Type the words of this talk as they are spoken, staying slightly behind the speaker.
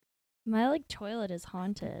My like toilet is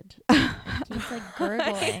haunted. He's like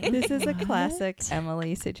gurgling. This is a classic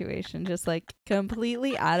Emily situation, just like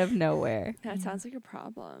completely out of nowhere. That sounds like a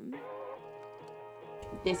problem.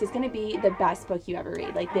 This is going to be the best book you ever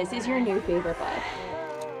read. Like, this is your new favorite book.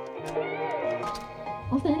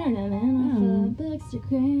 Off the internet, man. Off the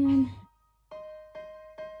Bookstagram.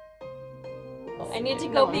 I need to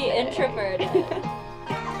go be introverted.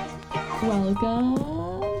 Welcome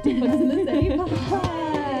to Books in the City Pod.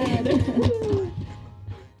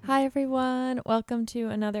 Hi, everyone. Welcome to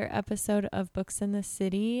another episode of Books in the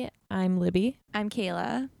City. I'm Libby. I'm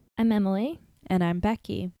Kayla. I'm Emily. And I'm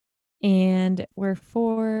Becky. And we're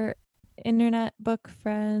four internet book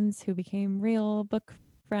friends who became real book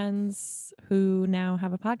friends who now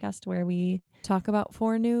have a podcast where we talk about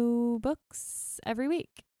 4 new books every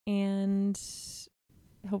week. And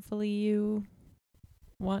hopefully you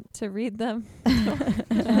want to read them.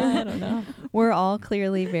 I don't know. We're all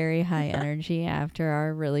clearly very high energy after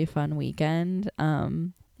our really fun weekend.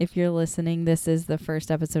 If you're listening, this is the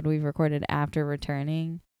first episode we've recorded after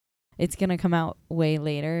returning. It's going to come out way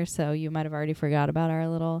later, so you might have already forgot about our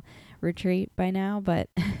little retreat by now, but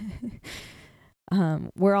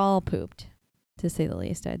we're all pooped, to say the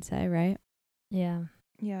least, I'd say, right? Yeah.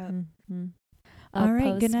 Yeah. Mm-hmm. All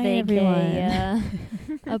right, good night, everyone.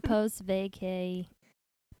 A post-vacay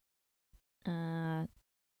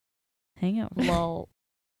Hangover. lull.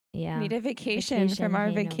 Yeah. Need a vacation from our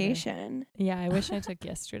hangover. vacation. Yeah, I wish I took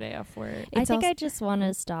yesterday off work. I think I just want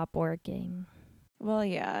to stop working. Well,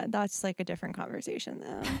 yeah, that's like a different conversation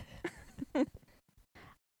though.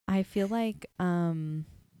 I feel like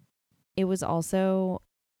it was also,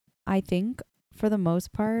 I think, for the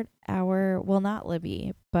most part, not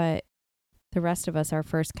Libby, but the rest of us, our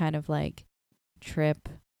first kind of like trip,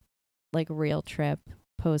 like real trip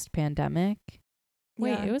post-pandemic.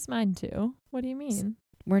 Wait, Yeah. it was mine too. What do you mean?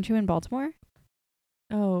 Weren't you in Baltimore?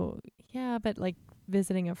 Oh, yeah, but like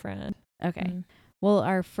visiting a friend. Okay. Mm.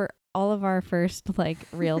 Well, all of our first like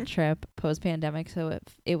real trip post-pandemic, so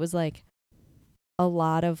it was like a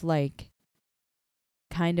lot of like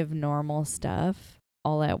kind of normal stuff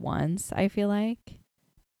all at once, I feel like,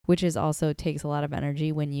 which is also takes a lot of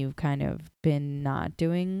energy when you've kind of been not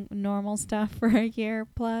doing normal stuff for a year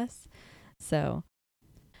plus. So,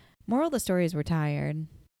 moral of the story is we're tired.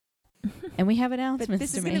 And we have But announcements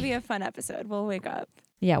this to is make. going to be a fun episode. We'll wake up.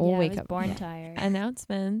 Yeah, we'll I wake was up. born tired.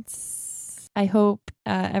 Announcements. I hope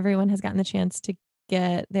everyone has gotten the chance to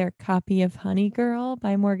get their copy of Honey Girl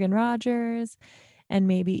by Morgan Rogers and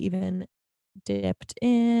maybe even dipped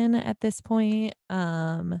in at this point.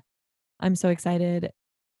 I'm so excited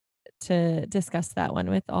to discuss that one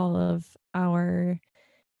with all of our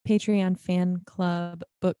Patreon fan club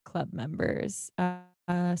book club members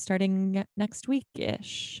starting next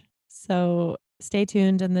week-ish. So stay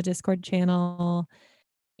tuned in the Discord channel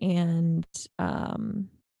and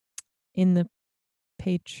in the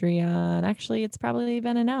Patreon. Actually, it's probably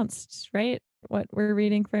been announced, right? What we're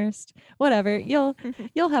reading first. Whatever. You'll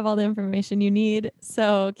have all the information you need.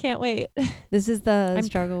 So can't wait. This is the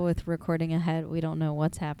struggle with recording ahead. We don't know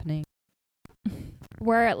what's happening.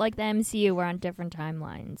 We're like the MCU. We're on different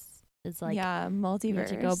timelines. It's like yeah, you multiverse. need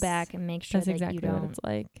to go back and make sure That's that exactly you what don't it's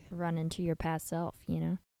like. run into your past self. You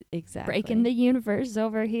know, Exactly. breaking the universe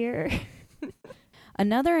over here.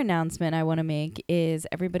 Another announcement I want to make is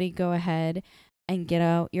everybody go ahead and get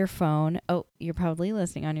out your phone. Oh, you're probably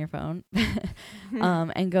listening on your phone.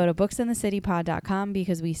 And go to booksinthecitypod.com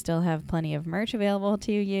because we still have plenty of merch available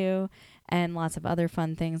to you and lots of other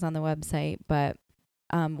fun things on the website. But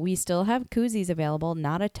we still have koozies available,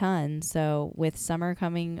 not a ton. So with summer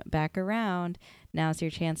coming back around, now's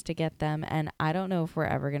your chance to get them. And I don't know if we're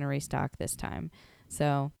ever going to restock this time.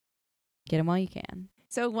 So get them while you can.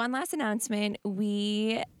 So one last announcement.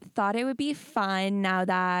 We thought it would be fun now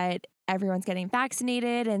that everyone's getting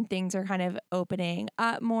vaccinated and things are kind of opening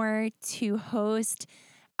up more to host,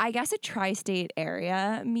 I guess, a tri-state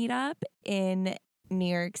area meetup in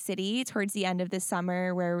New York City towards the end of the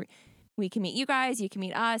summer where we can meet you guys, you can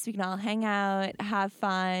meet us, we can all hang out, have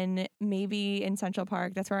fun, maybe in Central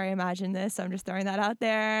Park. That's where I imagine this. So I'm just throwing that out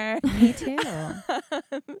there. Me too.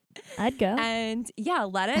 I'd go. And yeah,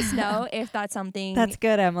 let us know if that's something. That's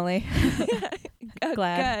good, Emily.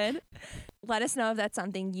 Glad. Good. Let us know if that's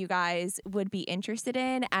something you guys would be interested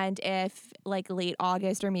in. And if like late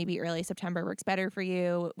August or maybe early September works better for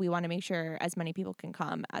you, we want to make sure as many people can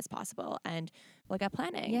come as possible. And we'll get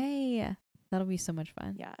planning. Yay. That'll be so much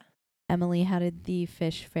fun. Yeah. Emily, how did the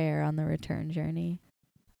fish fare on the return journey?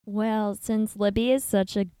 Well, since Libby is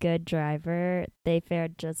such a good driver, they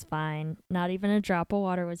fared just fine. Not even a drop of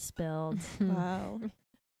water was spilled. Wow.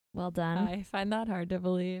 Well done. I find that hard to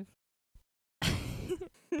believe.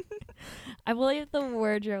 I believe the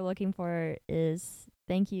word you're looking for is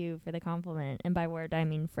thank you for the compliment. And by word, I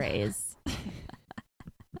mean phrase.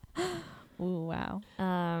 Ooh, wow.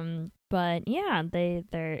 But yeah,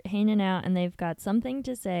 they're hanging out and they've got something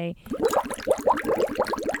to say.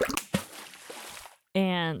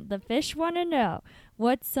 And the fish want to know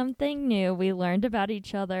what's something new we learned about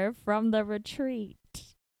each other from the retreat.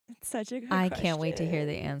 It's such a good I question. can't wait to hear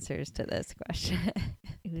the answers to this question.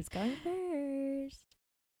 Who's going first?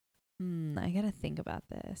 I gotta think about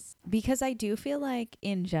this. Because I do feel like,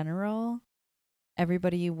 in general,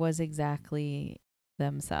 everybody was exactly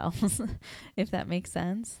themselves, if that makes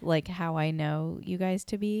sense. Like how I know you guys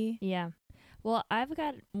to be. Yeah. Well, I've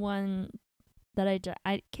got one that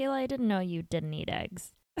Kayla, I didn't know you didn't eat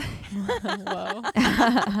eggs. Whoa.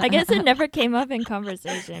 I guess it never came up in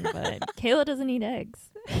conversation, but Kayla doesn't eat eggs.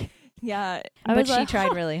 Yeah. But she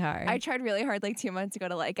tried really hard. I tried really hard like 2 months ago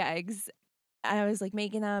to like eggs. And I was like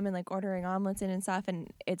making them and like ordering omelets in and stuff, and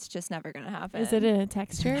it's just never gonna happen. Is it a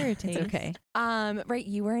texture or taste? It's okay. Right,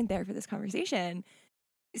 you weren't there for this conversation.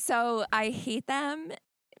 So I hate them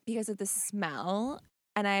because of the smell.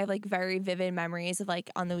 And I have like very vivid memories of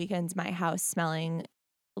like on the weekends my house smelling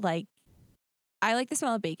like, I like the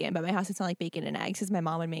smell of bacon, but my house would smell like bacon and eggs because my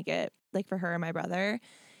mom would make it like for her and my brother.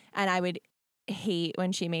 And I would hate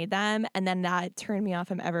when she made them. And then that turned me off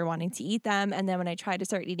from ever wanting to eat them. And then when I tried to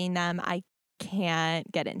start eating them, I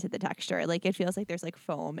can't get into the texture. Like it feels like there's like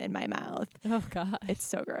foam in my mouth. Oh God. It's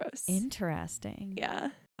so gross. Interesting. Yeah.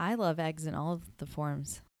 I love eggs in all of the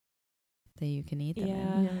forms that you can eat them Yeah,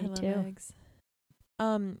 in. Yeah, me I love too. eggs.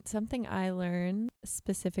 Something I learned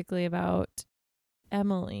specifically about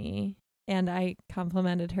Emily, and I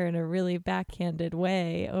complimented her in a really backhanded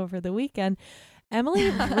way over the weekend. Emily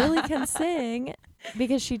really can sing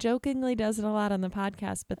because she jokingly does it a lot on the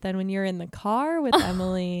podcast. But then when you're in the car with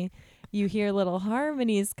Emily, you hear little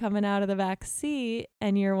harmonies coming out of the back seat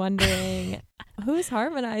and you're wondering who's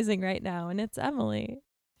harmonizing right now. And it's Emily.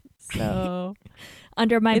 So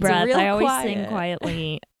Under my It's breath. real I always sing quiet.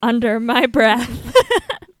 quietly under my breath.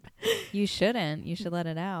 You shouldn't. You should let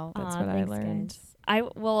it out. That's Aw, what I thanks, learned.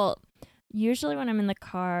 guys. Usually when I'm in the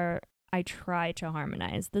car, I try to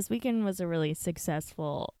harmonize. This weekend was a really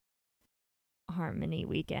successful harmony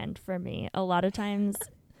weekend for me. A lot of times,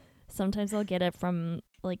 sometimes I'll get it from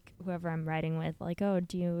like whoever I'm riding with, like, oh,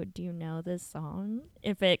 do you know this song?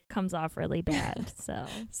 If it comes off really bad. So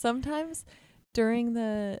sometimes during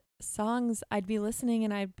the songs, I'd be listening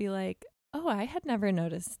and I'd be like, oh, I had never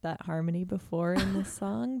noticed that harmony before in this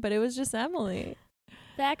song, but it was just Emily.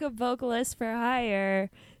 backup vocalist for hire.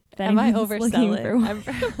 Am I Ben's looking for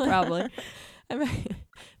overselling? one. Probably.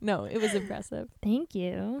 No, it was impressive. Thank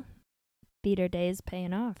you. Beater days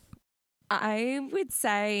paying off. I would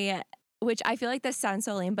say, which I feel like this sounds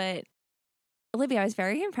so lame, but Olivia, I was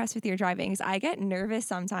very impressed with your driving because I get nervous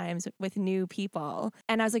sometimes with new people.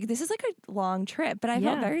 And I was like, this is like a long trip, but I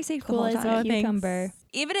felt Yeah. very safe Cool the as whole a time. cucumber.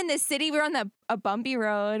 Even in the city, we were on a bumpy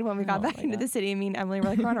road when we got Oh back my into God. the city. Me and Emily were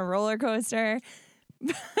like, we're on a roller coaster.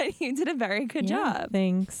 But you did a very good Yeah. job.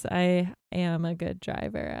 Thanks. I am a good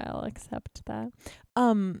driver. I'll accept that.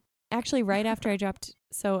 Actually, right after I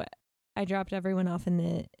dropped everyone off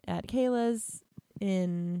at Kayla's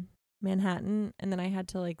in Manhattan, and then I had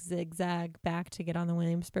to like zigzag back to get on the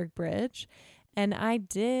Williamsburg Bridge, and I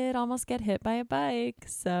did almost get hit by a bike.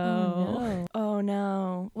 So Oh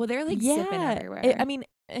no. Well, they're like zipping everywhere. I mean,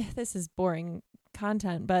 this is boring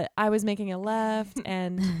content, but I was making a left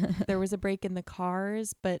and there was a break in the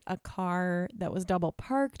cars, but a car that was double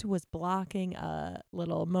parked was blocking a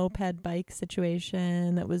little moped bike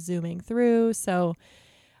situation that was zooming through. So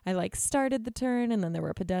I like started the turn and then there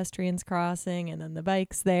were pedestrians crossing and then the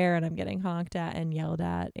bike's there and I'm getting honked at and yelled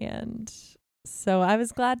at. And so I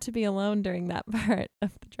was glad to be alone during that part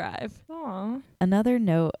of the drive. Aw. Another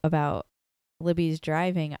note about Libby's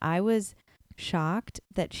driving, I was shocked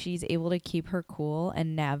that she's able to keep her cool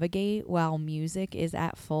and navigate while music is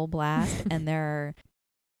at full blast and there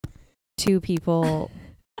are two people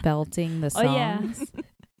belting the songs. Oh,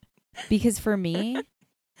 yeah. Because for me,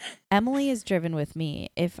 Emily is driven with me.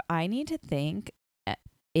 If I need to think,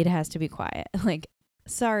 it has to be quiet. Like,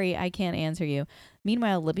 sorry, I can't answer you.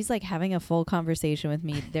 Meanwhile, Libby's like having a full conversation with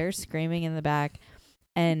me. They're screaming in the back.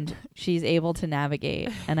 And she's able to navigate,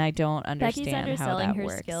 and I don't Becky's understand how underselling that her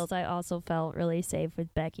works. skills. I also felt really safe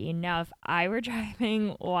with Becky. Now, if I were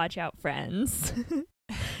driving, watch out, friends.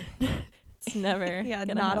 It's never Yeah,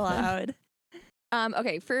 gonna not happen. allowed.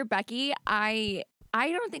 Okay, for Becky, I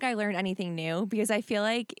don't think I learned anything new because I feel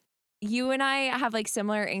like you and I have like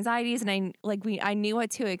similar anxieties, and I knew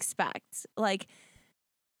what to expect. Like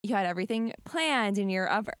you had everything planned, and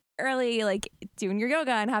you're up early, like doing your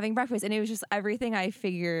yoga and having breakfast. And it was just everything I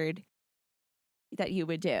figured that you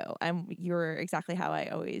would do. And you're exactly how I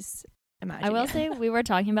always imagined. I will you. say we were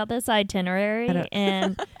talking about this itinerary, I don't-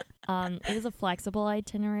 and it was a flexible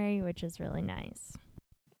itinerary, which is really nice.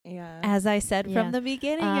 Yeah. As I said Yeah. from the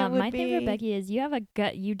beginning, it would My be thing for Becky is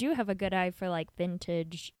you do have a good eye for like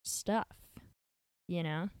vintage stuff. You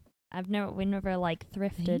know, we never like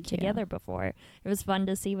thrifted Thank you. together before. It was fun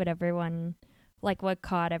to see what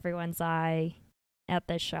caught everyone's eye at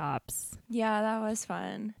the shops. Yeah, that was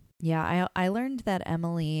fun. Yeah, I learned that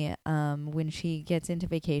Emily, when she gets into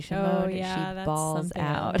vacation Oh, mode, yeah, she that's balls something I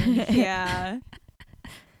out. learned. Yeah.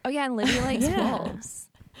 Oh yeah, and Libby likes Yeah. wolves.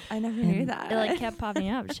 I never knew And that. It like kept popping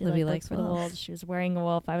up. She Libby like likes looked for the wolves. wolves. She was wearing a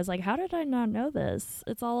wolf. I was like, how did I not know this?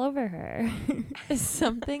 It's all over her.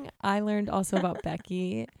 Something I learned also about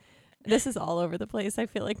Becky. This is all over the place. I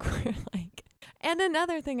feel like we're like. And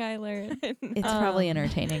another thing I learned. It's probably Um,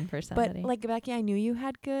 entertaining for somebody. But like Becky, I knew you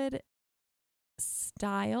had good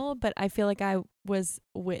style, but I feel like I was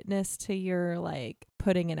witness to your like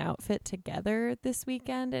putting an outfit together this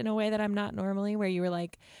weekend in a way that I'm not normally, where you were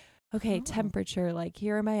like, okay, Oh. temperature, like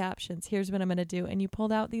here are my options, here's what I'm gonna do, and you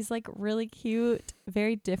pulled out these like really cute,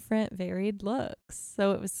 very different, varied looks.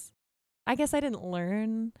 So it was, I guess I didn't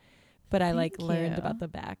learn, but I like Thank learned you. about the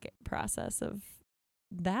back process of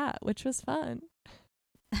that, which was fun.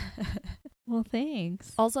 Well,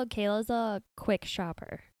 thanks. Also, Kayla's a quick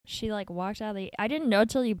shopper. She like walked out of the. I didn't know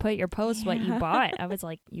till you put your post what you Yeah. bought. I was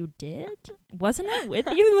like, you did? Wasn't I with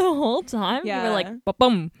you the whole time? You were like, Yeah.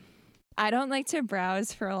 boom. I don't like to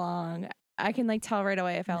browse for long. I can like tell right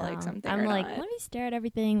away if I like something. I'm or like, not. let me stare at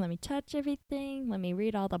everything. Let me touch everything. Let me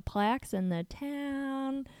read all the plaques in the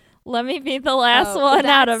town. Let me be the last Oh, one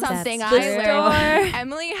out that's of something the I store. learned.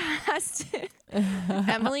 Emily has to.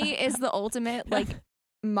 Emily is the ultimate like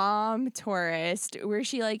mom tourist, where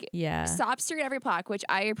she like Yeah. stops to read every plaque, which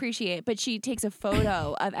I appreciate, but she takes a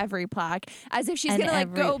photo of every plaque as if she's And gonna like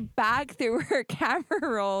every- go back through her camera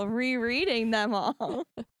roll rereading them all.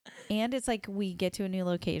 And it's like we get to a new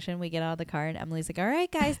location, we get out of the car, and Emily's like, all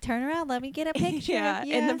right, guys, turn around. Let me get a picture Yeah, of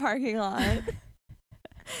in the ya." parking lot.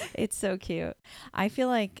 It's so cute. I feel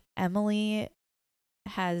like Emily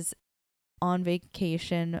has on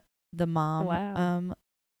vacation the mom Wow.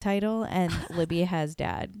 title, and Libby has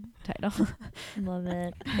dad title. Love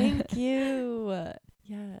it. Thank you.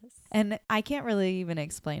 Yes. And I can't really even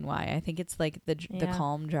explain why. I think it's like the Yeah.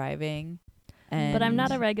 calm driving. But I'm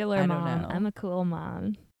not a and regular I don't mom. know. I'm a cool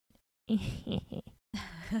mom.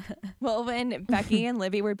 Well, when Becky and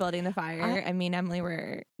Libby were building the fire, I mean, Emily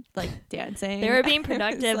were like dancing. They were being I was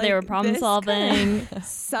productive. They were like, problem this solving.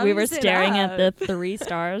 kinda We were sums it staring at the up. 3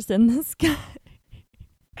 stars in the sky.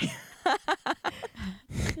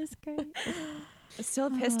 It's great. Still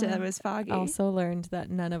pissed it was foggy. Also learned that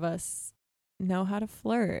none of us know how to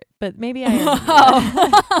flirt, but maybe I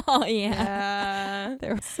Oh, yeah. yeah.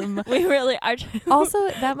 there was some We really are. also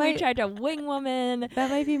that we might tried to wing woman. that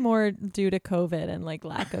might be more due to COVID and like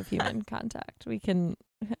lack of human contact. We can,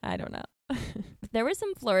 I don't know. There were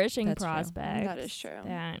some flourishing That's true. prospects. That is true.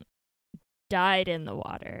 That died in the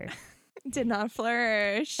water. Did not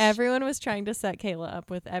flourish. Everyone was trying to set Kayla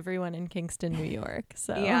up with everyone in Kingston, New York.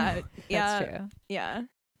 So yeah, That's yeah, true. yeah.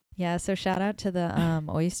 Yeah, so shout out to the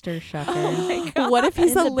oyster shucker. Oh my God. What if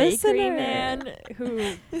he's And a the bakery listener? man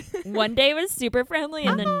who one day was super friendly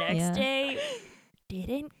and the next Yeah. day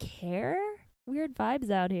didn't care. Weird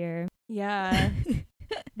vibes out here. Yeah.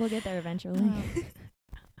 We'll get there eventually.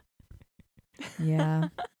 Yeah.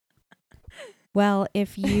 Well,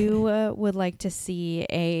 if you would like to see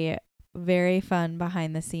a very fun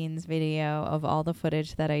behind the scenes video of all the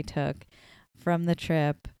footage that I took from the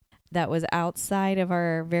trip that was outside of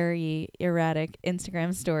our very erratic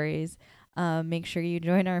Instagram stories, make sure you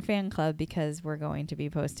join our fan club, because we're going to be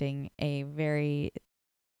posting a very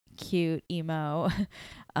cute emo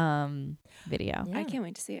video. I can't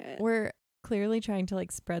wait to see it. We're clearly trying to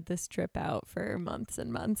like spread this trip out for months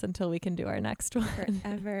and months until we can do our next one.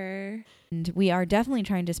 Forever. And we are definitely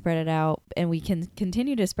trying to spread it out, and we can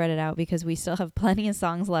continue to spread it out because we still have plenty of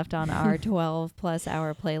songs left on our 12 plus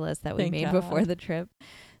hour playlist that we Thank made before God. the trip.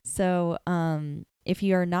 So, if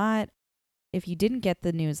you didn't get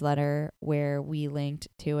the newsletter where we linked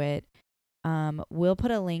to it, we'll put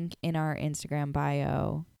a link in our Instagram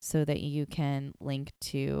bio so that you can link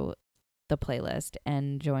to the playlist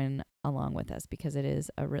and join along with us, because it is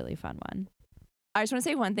a really fun one. I just want to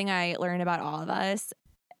say one thing I learned about all of us,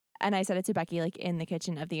 and I said it to Becky like in the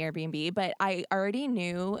kitchen of the Airbnb, but I already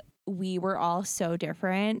knew we were all so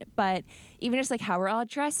different. But even just like how we're all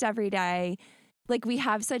dressed every day, like we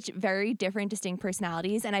have such very different, distinct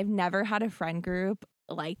personalities, and I've never had a friend group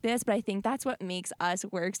like this, but I think that's what makes us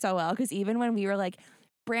work so well, because even when we were like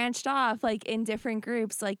branched off like in different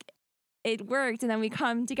groups, like it worked, and then we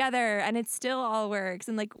come together and it still all works,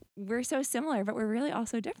 and like we're so similar but we're really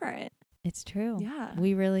also different. It's true. Yeah.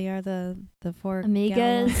 We really are the four Amigas,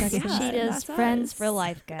 gallons of Yeah, cheetahs, that's friends us. for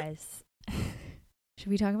life, guys. Should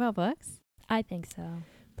we talk about books? I think so.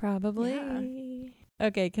 Probably.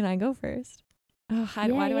 Okay, can I go first? Oh, why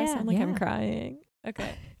do I Yeah, sound like I'm yeah. crying?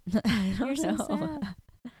 Okay. I You're don't so know.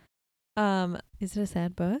 sad. Is it a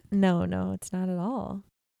sad book? No, it's not at all.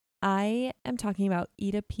 I am talking about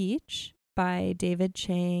Eat a Peach by David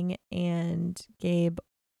Chang and Gabe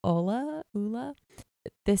Ula.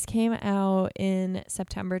 This came out in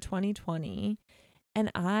September 2020,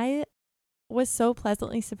 and I was so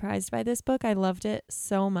pleasantly surprised by this book. I loved it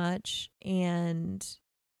so much, and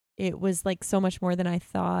it was like so much more than I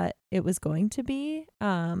thought it was going to be.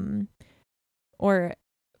 Or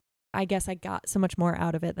I guess I got so much more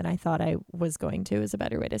out of it than I thought I was going to, is a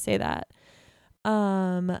better way to say that.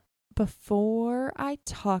 Before I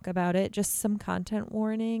talk about it, just some content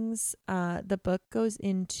warnings. The book goes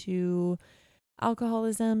into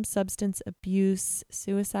alcoholism, substance abuse,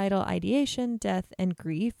 suicidal ideation, death, and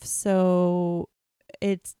grief. So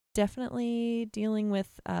it's definitely dealing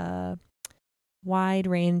with a wide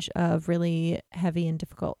range of really heavy and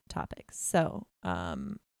difficult topics. So,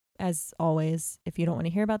 as always, if you don't want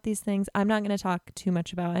to hear about these things, I'm not going to talk too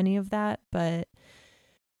much about any of that, but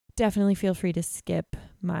definitely feel free to skip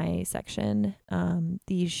my section.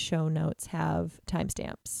 These show notes have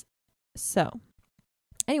timestamps. So,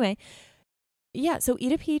 anyway, yeah, so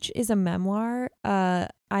Eat a Peach is a memoir. I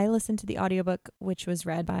listened to the audiobook, which was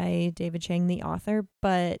read by David Chang, the author,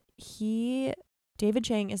 but David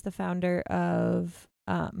Chang is the founder of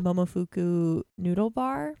Momofuku Noodle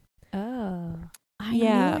Bar. Oh. I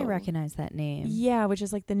Yeah. knew I recognize that name. Yeah, which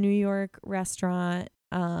is like the New York restaurant.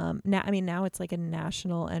 Now it's like a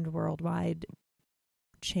national and worldwide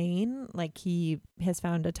chain. Like he has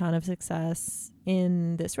found a ton of success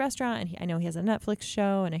in this restaurant, and I know he has a Netflix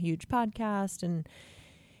show and a huge podcast, and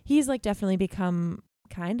he's like definitely become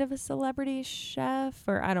kind of a celebrity chef,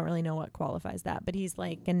 or I don't really know what qualifies that, but he's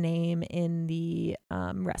like a name in the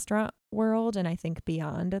restaurant world, and I think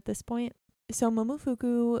beyond at this point. So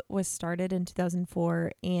Momofuku was started in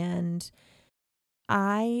 2004, and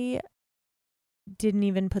I didn't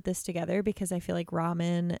even put this together because I feel like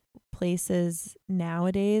ramen places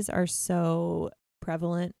nowadays are so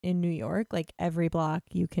prevalent in New York. Like every block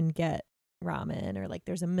you can get ramen, or like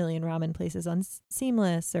there's a million ramen places on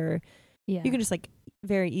Seamless, or Yeah. you can just like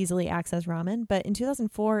very easily access ramen. But in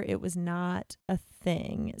 2004, it was not a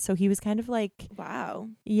thing. So he was kind of like, Wow.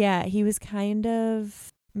 yeah, he was kind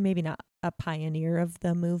of maybe not a pioneer of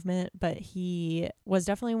the movement, but he was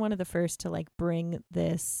definitely one of the first to like bring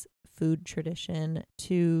this food tradition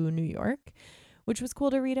to New York, which was cool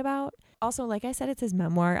to read about. Also, like I said, it's his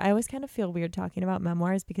memoir. I always kind of feel weird talking about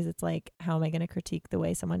memoirs because it's like, how am I going to critique the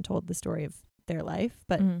way someone told the story of their life?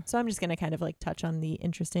 But so I'm just going to kind of like touch on the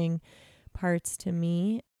interesting parts to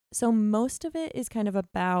me. So most of it is kind of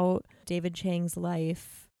about David Chang's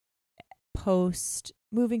life post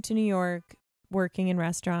moving to New York, working in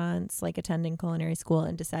restaurants, like attending culinary school,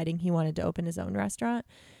 and deciding he wanted to open his own restaurant.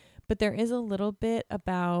 But there is a little bit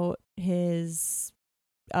about his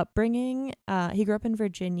upbringing. He grew up in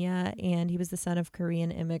Virginia, and he was the son of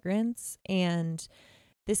Korean immigrants. And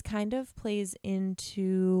this kind of plays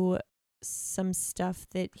into some stuff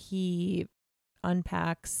that he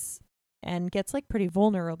unpacks and gets like pretty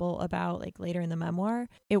vulnerable about like later in the memoir.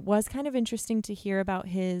 It was kind of interesting to hear about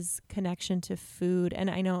his connection to food. And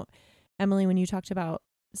I know, Emily, when you talked about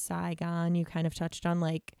Saigon, you kind of touched on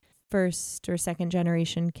like first or second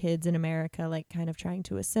generation kids in America, like kind of trying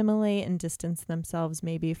to assimilate and distance themselves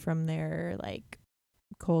maybe from their like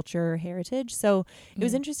culture, heritage. So it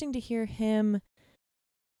was interesting to hear him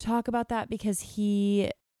talk about that because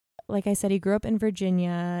he, like I said, he grew up in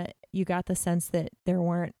Virginia. You got the sense that there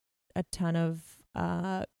weren't a ton of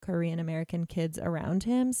Korean American kids around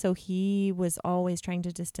him. So he was always trying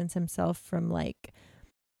to distance himself from like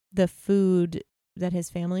the food that his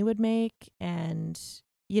family would make, and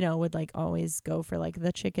would like always go for like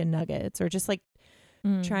the chicken nuggets, or just like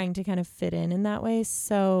trying to kind of fit in that way.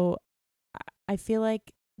 So I feel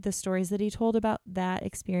like the stories that he told about that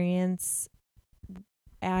experience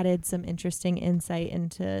added some interesting insight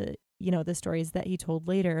into the stories that he told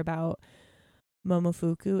later about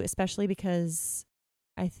Momofuku, especially because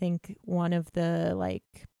I think one of the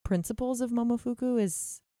like principles of Momofuku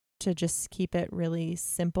is to just keep it really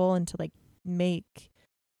simple and to like make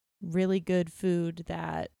really good food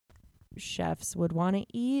that chefs would want to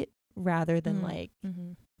eat, rather than like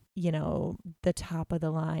you know, the top of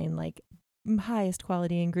the line, like highest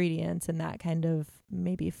quality ingredients and that kind of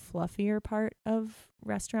maybe fluffier part of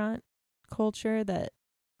restaurant culture that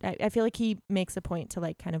I feel like he makes a point to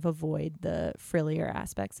like kind of avoid the frillier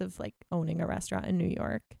aspects of like owning a restaurant in New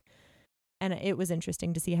York. And it was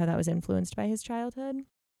interesting to see how that was influenced by his childhood.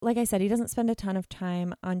 Like I said, he doesn't spend a ton of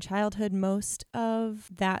time on childhood. Most of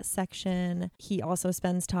that section, he also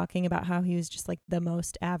spends talking about how he was just like the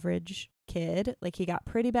most average kid. Like he got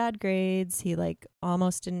pretty bad grades. He like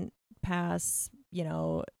almost didn't pass, you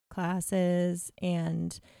know, classes.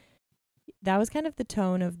 And that was kind of the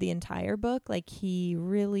tone of the entire book. Like he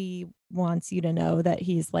really wants you to know that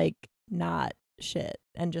he's like not shit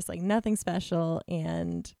and just like nothing special.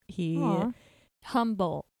 And he Aw.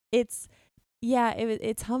 Humble. it's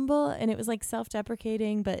humble, and it was like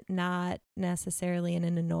self-deprecating but not necessarily in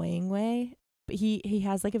an annoying way. But he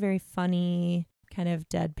has like a very funny kind of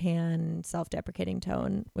deadpan self-deprecating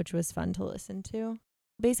tone, which was fun to listen to.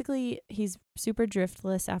 Basically, he's super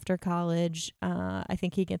driftless after college. I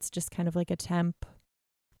think he gets just kind of like a temp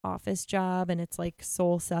office job, and it's like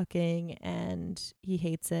soul-sucking, and he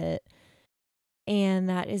hates it. And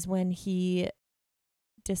that is when he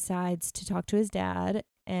decides to talk to his dad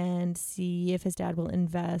and see if his dad will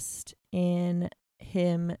invest in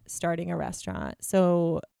him starting a restaurant.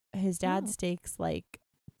 So his dad stakes like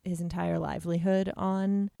his entire livelihood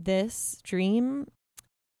on this dream.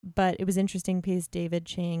 But it was interesting because David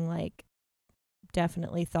Chang like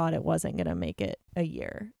definitely thought it wasn't going to make it a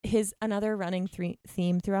year. His another running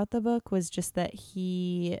theme throughout the book was just that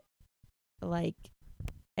he like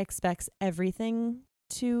expects everything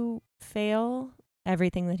to fail,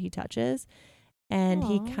 everything that he touches. And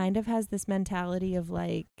he kind of has this mentality of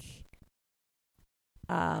like,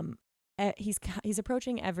 he's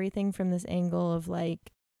approaching everything from this angle of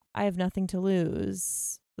like, I have nothing to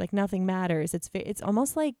lose, like nothing matters. It's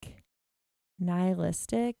almost like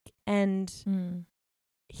nihilistic, and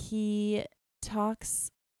he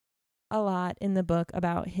talks a lot in the book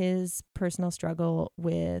about his personal struggle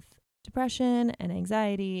with depression and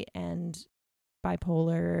anxiety and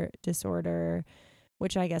bipolar disorder,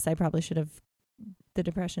 which I guess I probably should have. The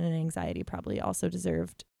depression and anxiety probably also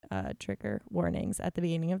deserved trigger warnings at the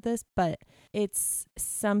beginning of this, but it's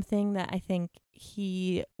something that I think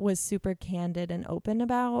he was super candid and open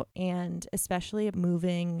about, and especially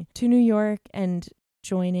moving to New York and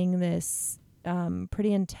joining this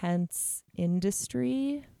pretty intense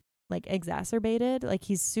industry, like exacerbated. Like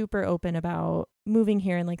he's super open about moving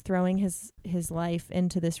here and like throwing his life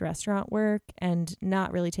into this restaurant work and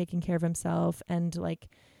not really taking care of himself, and like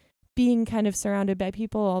being kind of surrounded by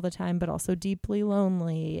people all the time, but also deeply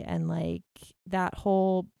lonely, and like that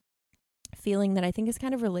whole feeling that I think is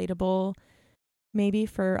kind of relatable maybe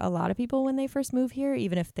for a lot of people when they first move here,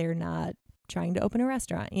 even if they're not trying to open a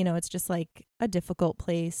restaurant. You know, it's just like a difficult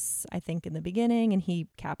place, I think, in the beginning, and he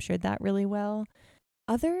captured that really well.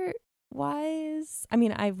 Otherwise, I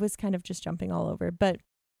mean, I was kind of just jumping all over, but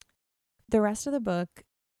the rest of the book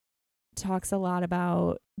talks a lot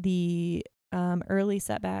about the early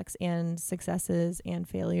setbacks and successes and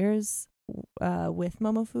failures with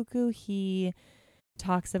Momofuku. He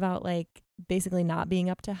talks about like basically not being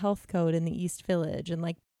up to health code in the East Village, and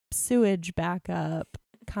like sewage backup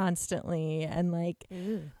constantly, and like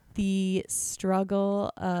the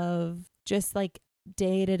struggle of just like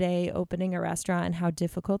day to day opening a restaurant and how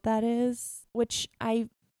difficult that is, which I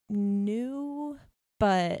knew,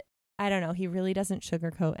 but I don't know, he really doesn't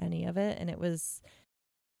sugarcoat any of it, and it was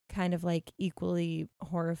kind of like equally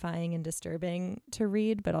horrifying and disturbing to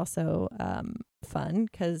read, but also fun,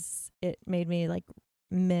 because it made me like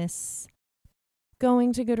miss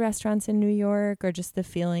going to good restaurants in New York, or just the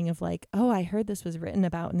feeling of like, oh, I heard this was written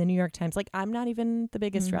about in the New York Times. Like I'm not even the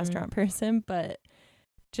biggest restaurant person, but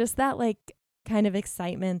just that like kind of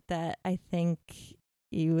excitement that I think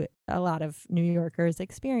a lot of New Yorkers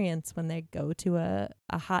experience when they go to a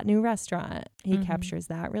hot new restaurant. He captures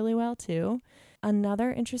that really well too.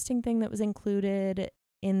 Another interesting thing that was included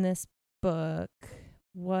in this book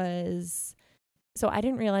was, so I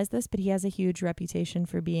didn't realize this, but he has a huge reputation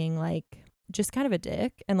for being like just kind of a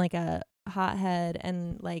dick and like a hothead,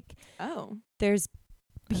 and like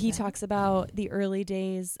he talks about the early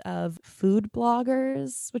days of food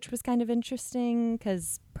bloggers, which was kind of interesting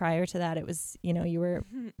because prior to that it was, you know, you were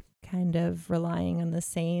kind of relying on the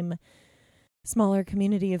same smaller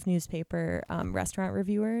community of newspaper restaurant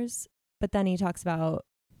reviewers. But then he talks about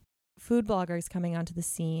food bloggers coming onto the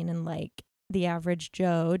scene, and like the average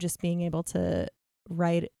Joe just being able to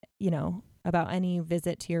write, you know, about any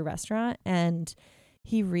visit to your restaurant. And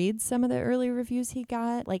he reads some of the early reviews he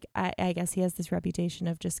got. Like, I guess he has this reputation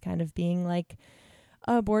of just kind of being like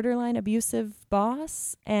a borderline abusive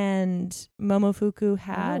boss, and Momofuku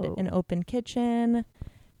had Oh. an open kitchen.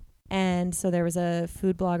 And so there was a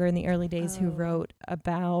food blogger in the early days who Oh. wrote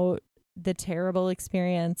about the terrible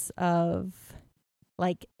experience of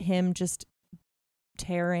like him just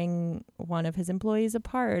tearing one of his employees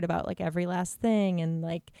apart about like every last thing, and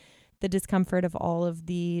like the discomfort of all of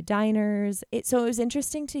the diners. So it was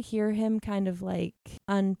interesting to hear him kind of like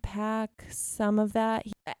unpack some of that.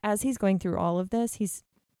 As he's going through all of this, he's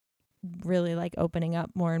really like opening up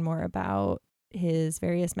more and more about his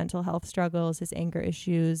various mental health struggles, his anger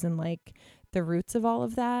issues, and like the roots of all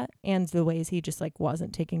of that, and the ways he just like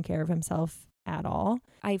wasn't taking care of himself at all.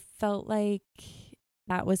 I felt like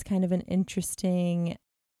that was kind of an interesting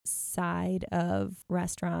side of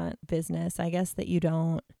restaurant business, I guess, that you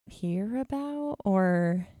don't hear about,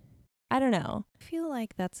 or I don't know. I feel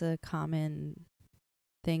like that's a common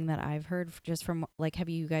thing that I've heard just from like, have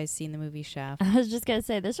you guys seen the movie Chef? I was just gonna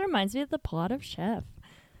say, this reminds me of the plot of Chef.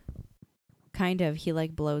 Kind of. He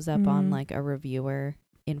like blows up on Mhm. like a reviewer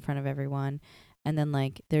in front of everyone, and then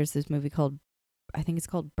like there's this movie called, I think it's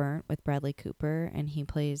called Burnt, with Bradley Cooper, and he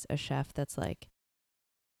plays a chef that's like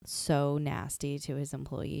so nasty to his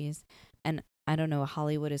employees. And I don't know,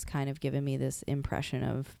 Hollywood has kind of given me this impression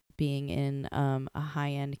of being in a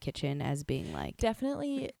high-end kitchen as being like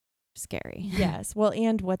Definitely, scary. yes. Well,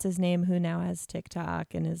 and what's his name, who now has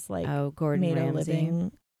TikTok and is like Oh, Gordon made Ramsay. a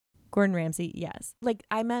living. Gordon Ramsay, yes. Like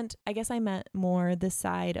I guess I meant more the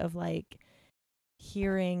side of like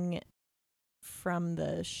hearing from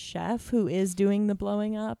the chef who is doing the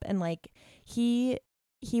blowing up, and like he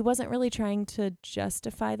wasn't really trying to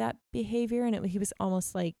justify that behavior, and he was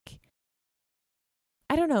almost like,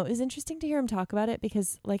 I don't know, it was interesting to hear him talk about it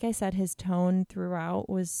because like I said, his tone throughout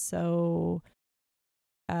was so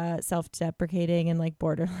self-deprecating and like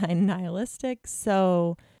borderline nihilistic.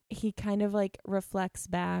 So he kind of like reflects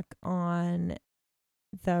back on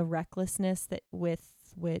the recklessness that with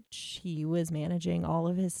which he was managing all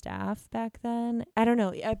of his staff back then. I don't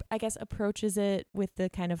know. I guess approaches it with the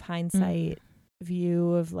kind of hindsight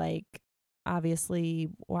view of like, obviously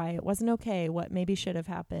why it wasn't okay, what maybe should have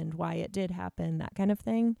happened, why it did happen, that kind of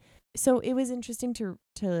thing. So it was interesting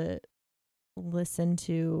to listen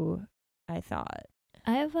to, I thought.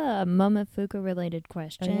 I have a Momofuku related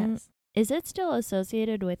question. yes. Is it still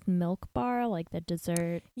associated with Milk Bar, like the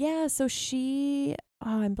dessert? Yeah, so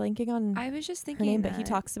I'm blanking on I was just her thinking name, but he that.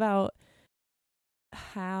 talks about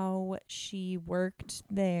how she worked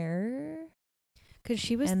there. Because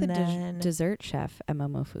she was And the then- dessert chef at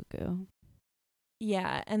Momofuku.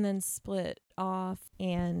 Yeah, and then split off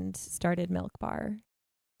and started Milk Bar.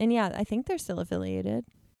 And yeah, I think they're still affiliated.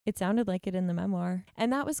 It sounded like it in the memoir.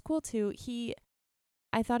 And that was cool too.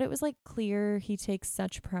 I thought it was like clear he takes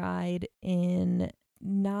such pride in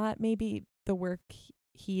not maybe the work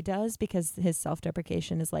he does, because his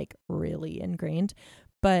self-deprecation is like really ingrained,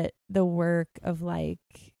 but the work of like,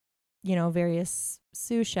 you know, various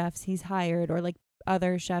sous chefs he's hired, or like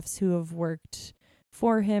other chefs who have worked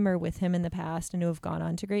for him or with him in the past and who have gone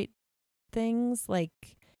on to great things.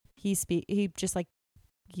 Like he just like,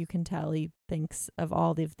 you can tell he thinks of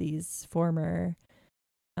all of these former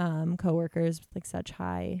coworkers with like such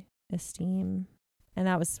high esteem, and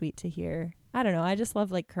that was sweet to hear. I don't know, I just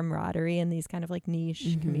love like camaraderie in these kind of like niche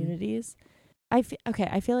Mhm. communities. I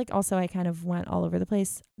feel like also I kind of went all over the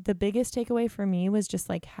place. The biggest takeaway for me was just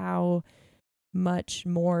like how much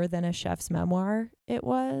more than a chef's memoir it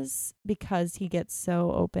was, because he gets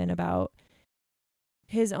so open about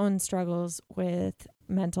his own struggles with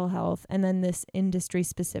mental health, and then this industry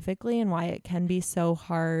specifically, and why it can be so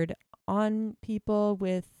hard on people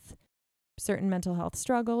with certain mental health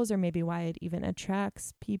struggles, or maybe why it even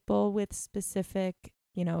attracts people with specific,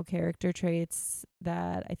 you know, character traits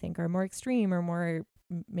that I think are more extreme or more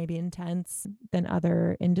maybe intense than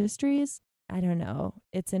other industries. I don't know.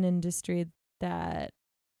 It's an industry that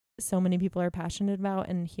so many people are passionate about,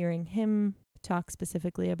 and hearing him talk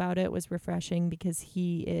specifically about it was refreshing, because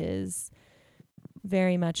he is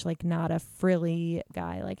very much like not a frilly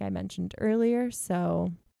guy like I mentioned earlier.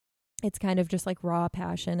 So it's kind of just like raw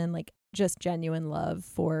passion and like just genuine love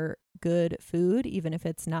for good food, even if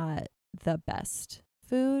it's not the best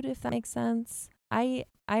food, if that makes sense. I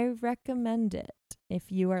recommend it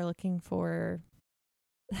if you are looking for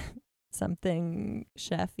something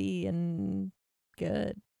chefy and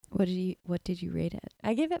good. What did you rate it?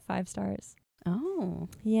 I gave it 5 stars. Oh,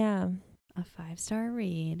 Yeah. a 5-star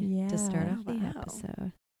read to start Yeah. off the Wow.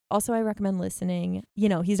 episode. Also, I recommend listening. You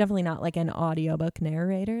know, he's definitely not like an audiobook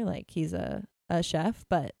narrator, like he's a chef,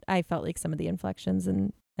 but I felt like some of the inflections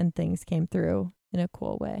and things came through in a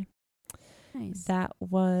cool way. Nice. That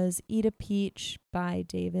was Eat a Peach by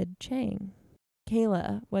David Chang.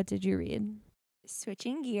 Kayla, what did you read?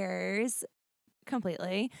 Switching gears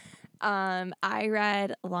completely. I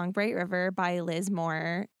read Long Bright River by Liz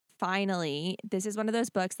Moore. Finally, this is one of those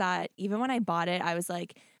books that even when I bought it, I was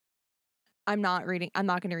like, I'm not going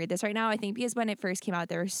to read this right now. I think because when it first came out,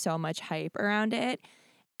 there was so much hype around it.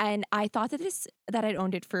 And I thought that I'd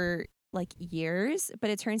owned it for like years, but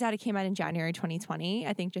it turns out it came out in January 2020.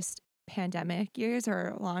 I think just pandemic years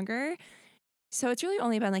or longer. So it's really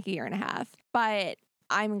only been like a year and a half. But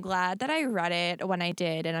I'm glad that I read it when I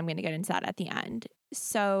did, and I'm going to get into that at the end.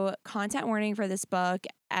 So, content warning for this book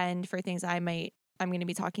and for things I'm going to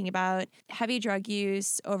be talking about: heavy drug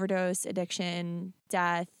use, overdose, addiction,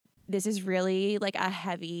 death. This is really like a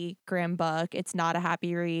heavy, grim book. It's not a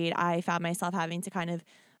happy read. I found myself having to kind of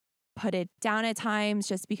put it down at times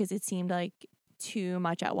just because it seemed like too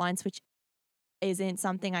much at once, which isn't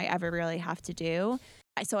something I ever really have to do.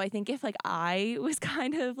 So I think if like I was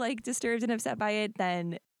kind of like disturbed and upset by it,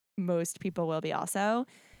 then most people will be also.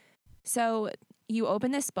 So you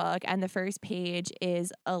open this book and the first page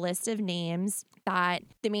is a list of names that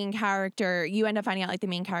the main character, you end up finding out like the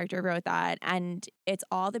main character wrote that. And it's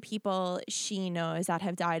all the people she knows that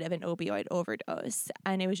have died of an opioid overdose.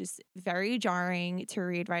 And it was just very jarring to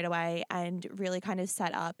read right away and really kind of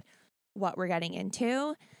set up what we're getting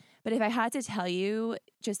into. But if I had to tell you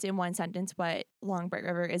just in one sentence what Long Bright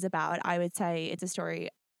River is about, I would say it's a story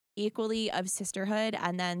equally of sisterhood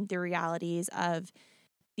and then the realities of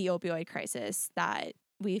the opioid crisis that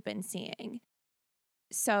we've been seeing.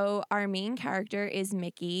 So our main character is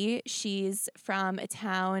Mickey. She's from a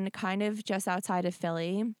town kind of just outside of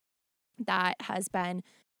Philly that has been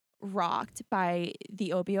rocked by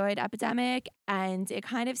the opioid epidemic. And it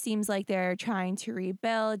kind of seems like they're trying to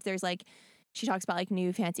rebuild. There's like, she talks about like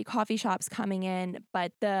new fancy coffee shops coming in,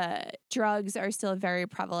 but the drugs are still very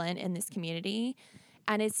prevalent in this community.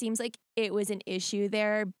 And it seems like it was an issue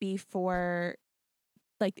there before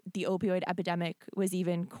like the opioid epidemic was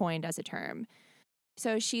even coined as a term.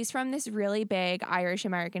 So she's from this really big Irish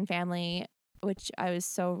American family, which I was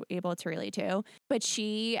so able to relate to. But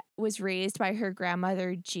she was raised by her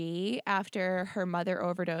grandmother, G, after her mother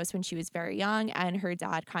overdosed when she was very young and her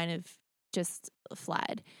dad kind of just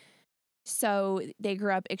fled. So they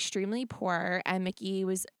grew up extremely poor, and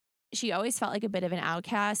she always felt like a bit of an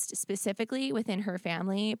outcast, specifically within her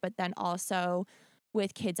family, but then also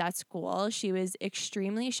with kids at school. She was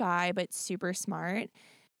extremely shy, but super smart.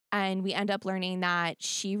 And we end up learning that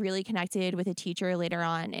she really connected with a teacher later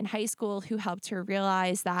on in high school who helped her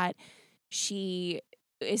realize that she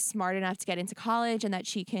is smart enough to get into college and that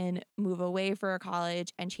she can move away for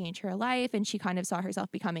college and change her life. And she kind of saw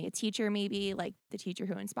herself becoming a teacher, maybe like the teacher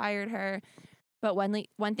who inspired her. But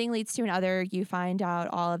one thing leads to another. You find out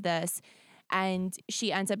all of this, and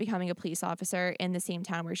she ends up becoming a police officer in the same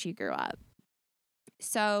town where she grew up.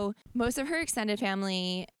 So most of her extended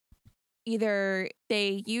family, either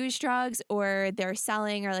they use drugs or they're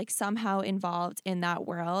selling or like somehow involved in that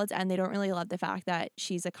world, and they don't really love the fact that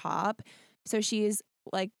she's a cop. So she's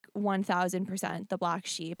like 1000% the black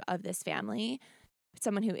sheep of this family.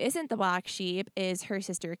 Someone who isn't the black sheep is her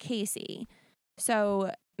sister Casey. So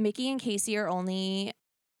Mickey and Casey are only,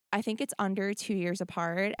 I think it's under 2 years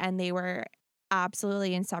apart, and they were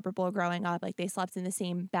absolutely inseparable growing up. Like they slept in the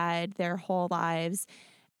same bed their whole lives.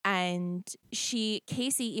 And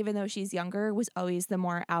Casey, even though she's younger, was always the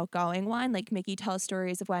more outgoing one. Like Mickey tells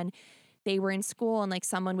stories of when they were in school and like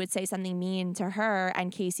someone would say something mean to her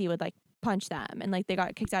and Casey would like punch them. And like they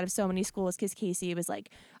got kicked out of so many schools because Casey was like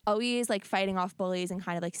always like fighting off bullies and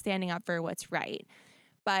kind of like standing up for what's right.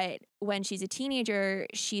 But when she's a teenager,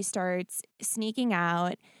 she starts sneaking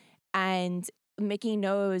out, and Mickey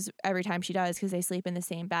knows every time she does because they sleep in the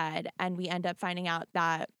same bed. And we end up finding out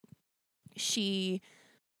that she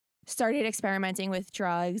started experimenting with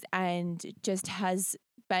drugs and just has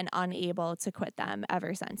been unable to quit them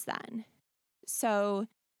ever since then. So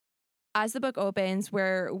as the book opens,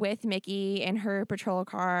 we're with Mickey in her patrol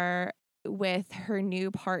car with her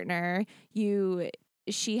new partner.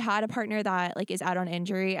 She had a partner that like is out on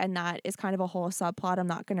injury, and that is kind of a whole subplot I'm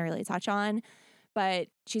not going to really touch on. But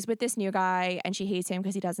she's with this new guy and she hates him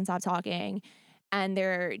because he doesn't stop talking. And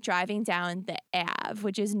they're driving down the Ave,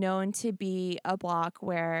 which is known to be a block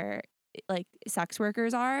where like sex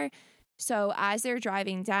workers are. So as they're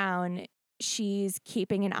driving down, she's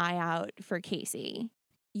keeping an eye out for Casey.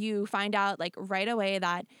 You find out like right away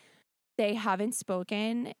that they haven't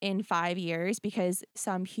spoken in 5 years because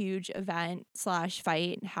some huge event /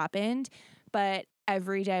 fight happened. But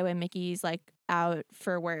every day when Mickey's like out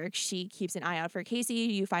for work, she keeps an eye out for Casey.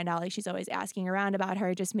 You find out like she's always asking around about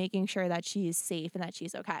her, just making sure that she's safe and that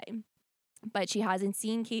she's okay. But she hasn't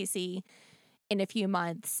seen Casey in a few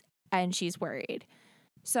months and she's worried.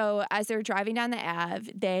 So as they're driving down the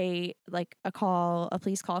Ave, they like a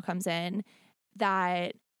police call comes in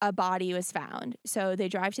that a body was found. So they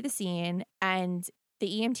drive to the scene and the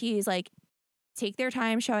EMTs like take their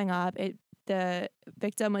time showing up. The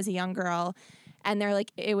victim was a young girl and they're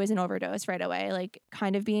like, it was an overdose right away, like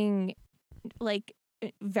kind of being like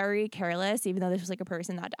very careless, even though this was like a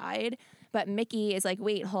person that died. But Mickey is like,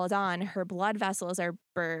 wait, hold on. Her blood vessels are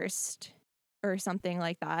burst or something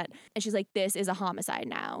like that. And she's like, this is a homicide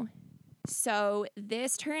now. So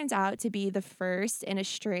this turns out to be the first in a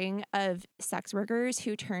string of sex workers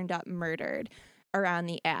who turned up murdered around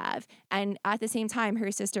the Ave. And at the same time,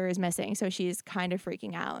 her sister is missing. So she's kind of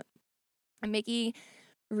freaking out. And Mickey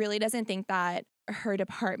really doesn't think that her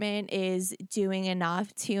department is doing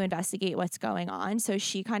enough to investigate what's going on. So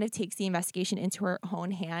she kind of takes the investigation into her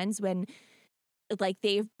own hands when like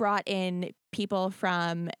they've brought in people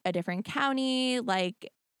from a different county.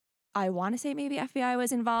 Like I want to say maybe FBI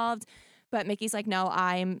was involved, but Mickey's like, no,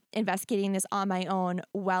 I'm investigating this on my own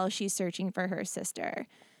while she's searching for her sister.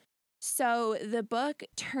 So the book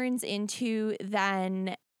turns into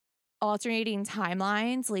then alternating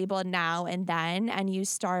timelines labeled now and then, and you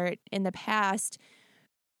start in the past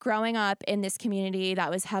growing up in this community that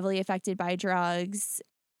was heavily affected by drugs,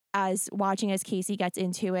 as watching as Casey gets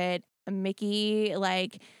into it. Mickey,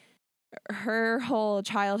 like her whole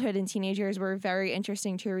childhood and teenage years were very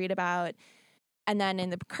interesting to read about. And then in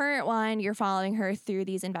the current one, you're following her through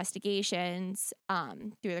these investigations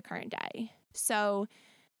through the current day. So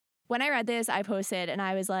when I read this, I posted and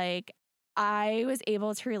I was like, I was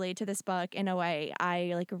able to relate to this book in a way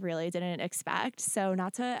I like really didn't expect. So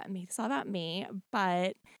not to make this all about me,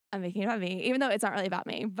 but I'm making it about me, even though it's not really about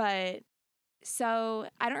me. But so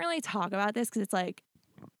I don't really talk about this because it's like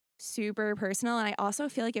super personal. And I also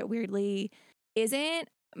feel like it weirdly isn't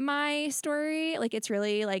my story. Like it's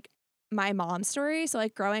really like my mom's story. So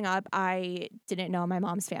like growing up, I didn't know my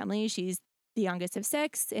mom's family. She's the youngest of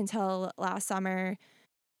 6 until last summer.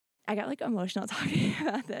 I got like emotional talking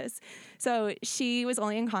about this. So she was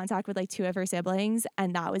only in contact with like 2 of her siblings.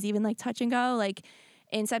 And that was even like touch and go. Like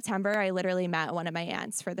in September, I literally met one of my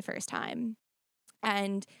aunts for the first time.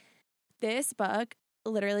 And this book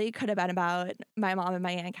literally could have been about my mom and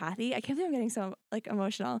my Aunt Kathy. I can't believe I'm getting so like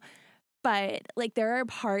emotional. But like there are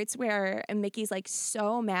parts where Mickey's like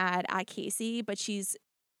so mad at Casey, but she's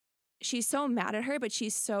so mad at her, but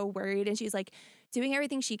she's so worried and she's like doing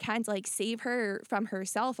everything she can to like save her from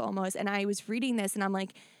herself almost. And I was reading this and I'm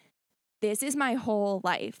like, this is my whole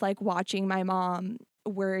life, like watching my mom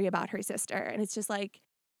worry about her sister. And it's just like,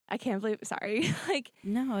 I can't believe, sorry. Like,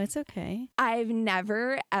 No, it's okay. I've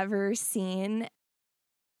never ever seen,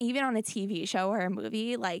 even on a TV show or a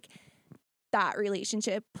movie, like that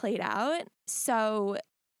relationship played out. So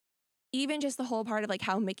even just the whole part of like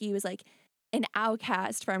how Mickey was like an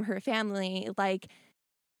outcast from her family. Like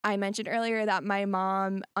I mentioned earlier that my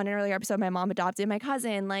mom, on an earlier episode, my mom adopted my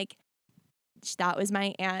cousin. Like that was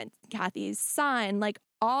my Aunt Kathy's son. Like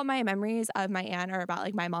all my memories of my aunt are about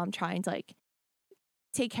like my mom trying to like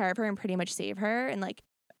take care of her and pretty much save her. And like,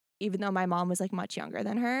 even though my mom was like much younger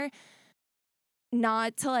than her,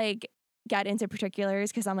 not to like get into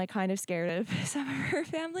particulars because I'm like kind of scared of some of her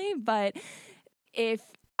family. But if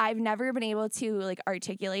I've never been able to like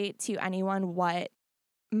articulate to anyone what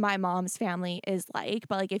my mom's family is like,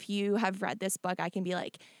 but like if you have read this book, I can be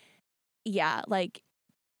like, yeah, like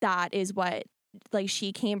that is what like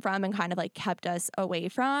she came from and kind of like kept us away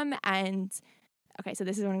from. And okay, so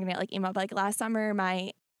this is when I'm gonna get like email. But like last summer,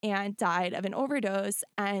 my aunt died of an overdose,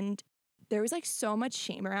 and there was like so much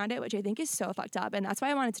shame around it, which I think is so fucked up. And that's why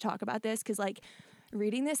I wanted to talk about this, because like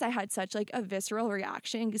reading this, I had such like a visceral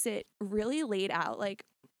reaction because it really laid out like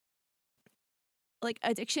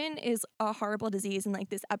addiction is a horrible disease and like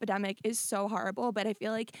this epidemic is so horrible, but I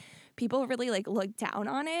feel like people really like look down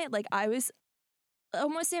on it. Like I was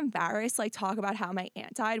almost embarrassed like talk about how my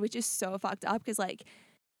aunt died, which is so fucked up because like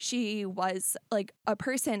she was like a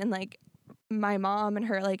person and like my mom and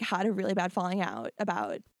her like had a really bad falling out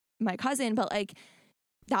about my cousin, but like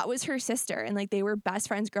that was her sister and like they were best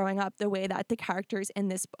friends growing up the way that the characters in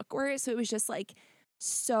this book were. So it was just like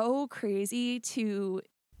so crazy to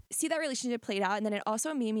see that relationship played out. And then it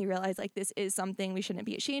also made me realize like this is something we shouldn't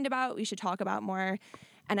be ashamed about. We should talk about more.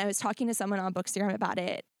 And I was talking to someone on Bookstagram about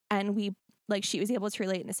it, and we like she was able to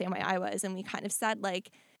relate in the same way I was. And we kind of said like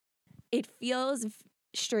it feels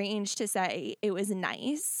strange to say it was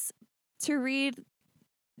nice to read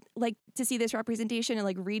like to see this representation and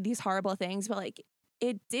like read these horrible things, but like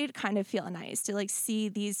it did kind of feel nice to like see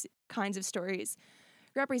these kinds of stories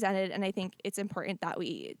represented. And I think it's important that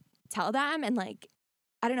we tell them. And like,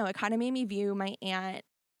 I don't know, it kind of made me view my aunt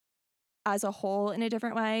as a whole in a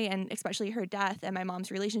different way, and especially her death and my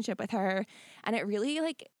mom's relationship with her. And it really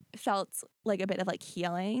like felt like a bit of like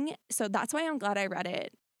healing. So that's why I'm glad I read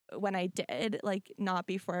it when I did, like not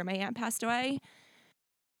before my aunt passed away.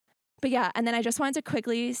 But yeah, and then I just wanted to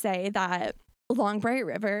quickly say that Long Bright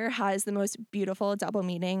River has the most beautiful double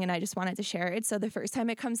meaning, and I just wanted to share it. So the first time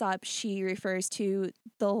it comes up, she refers to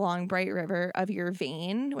the long bright river of your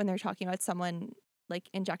vein when they're talking about someone like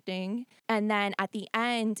injecting. And then at the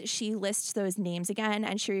end, she lists those names again,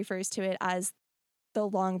 and she refers to it as the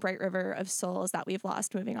long bright river of souls that we've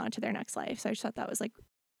lost moving on to their next life. So I just thought that was like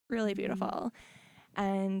really beautiful.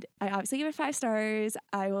 And I obviously give it 5 stars.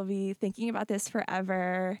 I will be thinking about this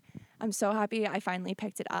forever. I'm so happy I finally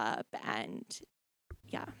picked it up. And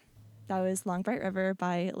yeah, that was Long Bright River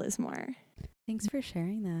by Liz Moore. Thanks for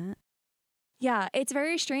sharing that. Yeah, it's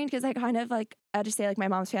very strange because I kind of like, I just say like my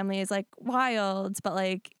mom's family is like wild, but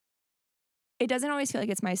like it doesn't always feel like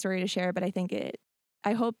it's my story to share. But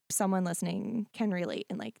I hope someone listening can relate,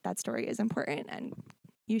 and like that story is important and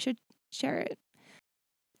you should share it.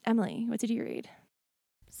 Emily, what did you read?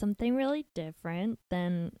 Something really different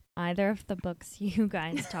than either of the books you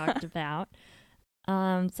guys talked about.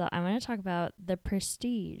 So I'm going to talk about The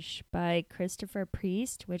Prestige by Christopher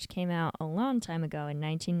Priest, which came out a long time ago in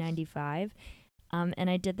 1995. And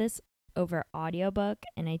I did this over audiobook,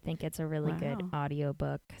 and I think it's a really good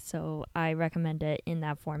audiobook. So I recommend it in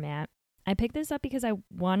that format. I picked this up because I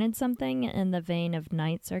wanted something in the vein of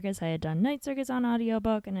Night Circus. I had done Night Circus on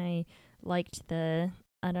audiobook, and I liked the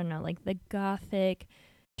gothic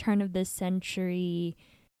turn of the century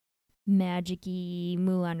magic-y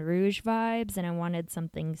Moulin Rouge vibes, and I wanted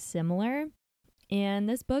something similar. And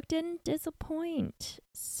this book didn't disappoint.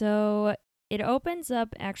 So it opens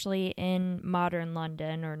up actually in modern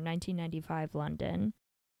London, or 1995 London,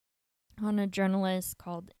 on a journalist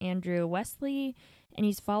called Andrew Wesley, and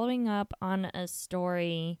he's following up on a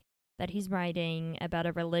story that he's writing about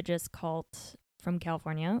a religious cult from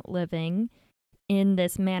California living in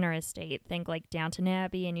this manor estate. Think like Downton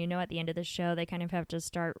Abbey, and at the end of the show they kind of have to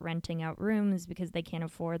start renting out rooms because they can't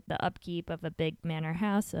afford the upkeep of a big manor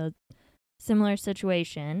house. A similar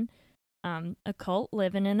situation. A cult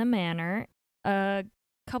living in a manor. A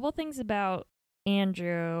couple things about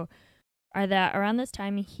Andrew are that around this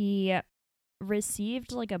time he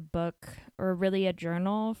received like a book, or really a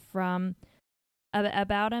journal, from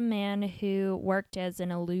about a man who worked as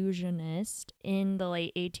an illusionist in the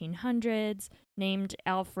late 1800s named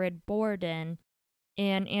Alfred Borden.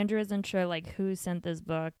 And Andrew isn't sure like who sent this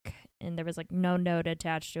book, and there was like no note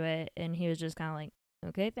attached to it, and he was just kind of like,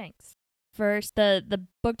 okay, thanks. First, the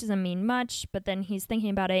book doesn't mean much, but then he's thinking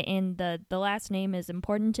about it, and the last name is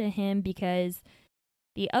important to him because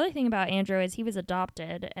the other thing about Andrew is he was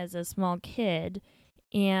adopted as a small kid,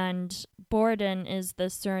 and Borden is the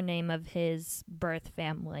surname of his birth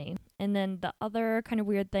family. And then the other kind of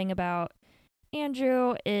weird thing about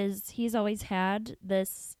Andrew is he's always had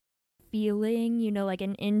this feeling, like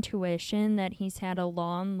an intuition that he's had a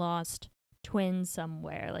long lost twin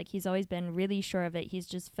somewhere. Like he's always been really sure of it. He's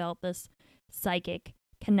just felt this psychic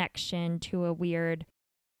connection to a weird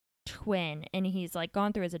twin, and he's like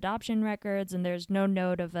gone through his adoption records, and there's no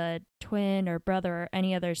note of a twin or brother or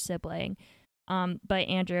any other sibling. But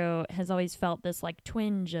Andrew has always felt this like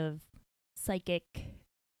twinge of psychic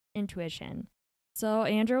intuition. So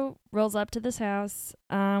Andrew rolls up to this house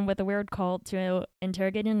with a weird cult to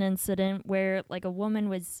interrogate an incident where like a woman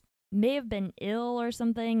may have been ill or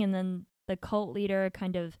something, and then the cult leader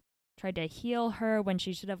kind of tried to heal her when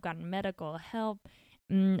she should have gotten medical help.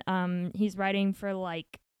 He's writing for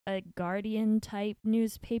like a Guardian type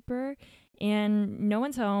newspaper, and no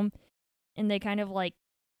one's home, and they kind of like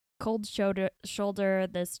cold shoulder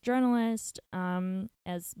this journalist,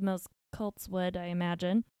 as most cults would, I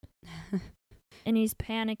imagine. And he's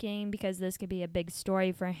panicking because this could be a big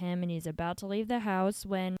story for him, and he's about to leave the house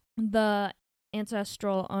when the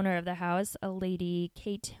ancestral owner of the house, a lady,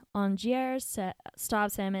 Kate Angier,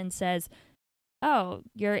 stops him and says, "Oh,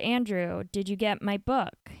 you're Andrew. Did you get my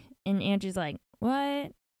book?" And Andrew's like,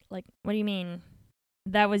 "What? Like, what do you mean?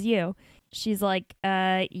 That was you?" She's like,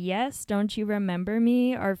 yes, don't you remember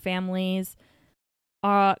me? Our families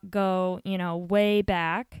go, way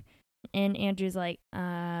back. And Andrew's like,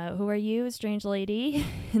 who are you, strange lady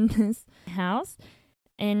in this house?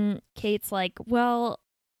 And Kate's like, well,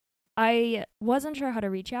 I wasn't sure how to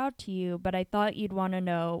reach out to you, but I thought you'd want to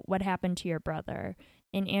know what happened to your brother.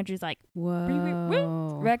 And Andrew's like,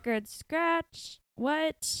 Whoa. record scratch.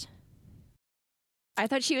 What? I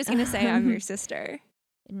thought she was going to say, I'm your sister.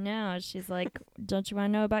 No, she's like, don't you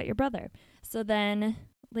want to know about your brother? So then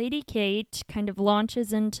Lady Kate kind of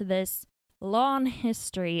launches into this long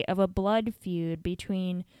history of a blood feud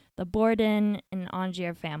between the Borden and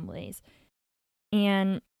Angier families.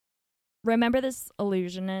 And remember this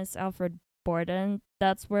illusionist, Alfred Borden?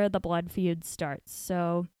 That's where the blood feud starts.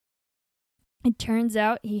 So it turns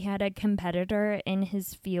out he had a competitor in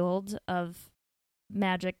his field of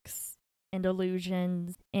magics and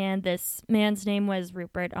illusions, and this man's name was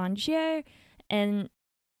Rupert Angier, and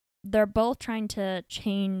they're both trying to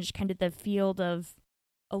change kind of the field of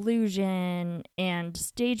illusion and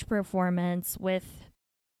stage performance with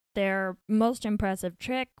their most impressive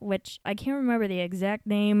trick, which I can't remember the exact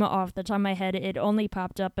name off the top of my head. It only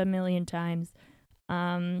popped up a million times.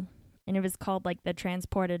 And it was called like the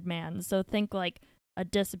transported man. So think like a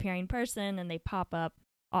disappearing person and they pop up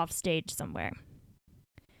off stage somewhere.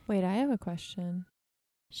 Wait, I have a question.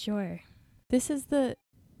 Sure. This is the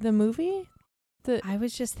movie? I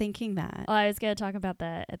was just thinking that. Oh, I was going to talk about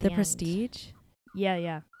that at the end. Prestige?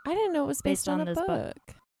 Yeah. I didn't know it was based on a this book.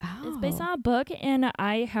 book. Oh. It's based on a book, and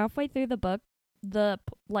I halfway through the book, the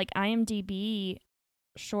like IMDb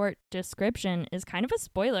short description is kind of a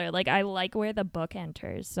spoiler. Like I like where the book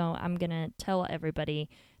enters, so I'm gonna tell everybody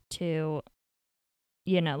to,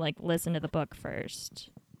 like listen to the book first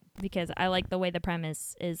because I like the way the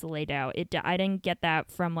premise is laid out. I didn't get that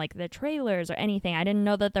from like the trailers or anything. I didn't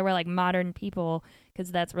know that there were like modern people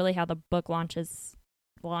because that's really how the book launches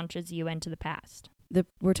you into the past.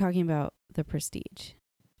 We're talking about The Prestige.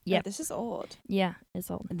 Yeah, Yep. this is old. Yeah, it's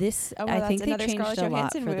old. This, Oh, well, I that's think they another changed Scarlett a lot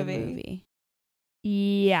Johansson for the movie. movie.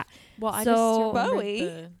 Yeah. Well, I So- just Bowie.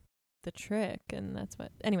 remembered the trick, and that's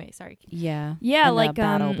what. Anyway, sorry. Yeah. Yeah, and like, the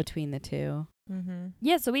battle between the two. Mm-hmm.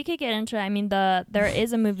 Yeah, so we could get into it. I mean, there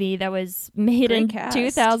is a movie that was made Great in cast.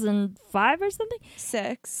 2005 or something,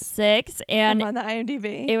 6. and I'm on the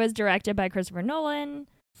IMDb. it was directed by Christopher Nolan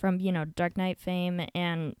from Dark Knight fame,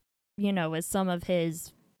 and with some of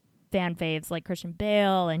his fan faves like Christian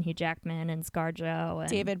Bale and Hugh Jackman and ScarJo and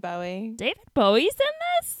David Bowie. David Bowie's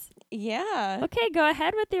in this. Yeah. Okay, go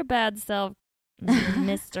ahead with your bad self,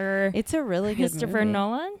 Mr. It's a really good Christopher movie.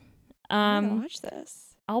 Nolan. I'm gonna watch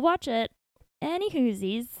this. I'll watch it.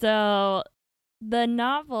 Anywhoosies. So the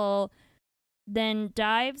novel then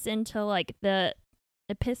dives into like the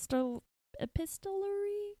epistolary,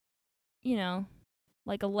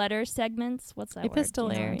 like a letter segments. What's that word? Do you know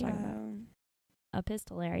what I'm Epistolary. talking about?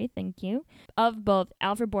 Epistolary, thank you, of both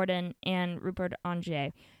Alfred Borden and Rupert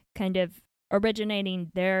Angier, kind of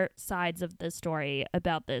originating their sides of the story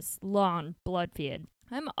about this long blood feud.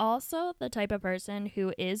 I'm also the type of person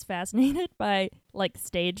who is fascinated by like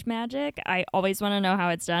stage magic. I always want to know how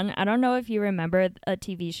it's done. I don't know if you remember a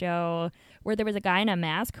TV show where there was a guy in a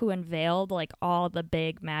mask who unveiled like all the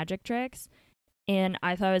big magic tricks, and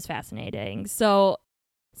I thought it was fascinating. So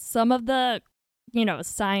some of the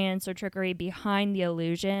science or trickery behind the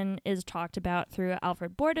illusion is talked about through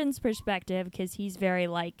Alfred Borden's perspective because he's very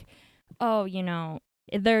like,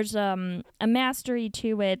 there's a mastery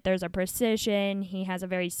to it. There's a precision. He has a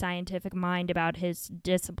very scientific mind about his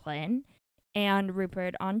discipline. And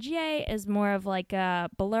Rupert Angier is more of like a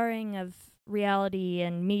blurring of reality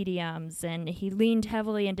and mediums. And he leaned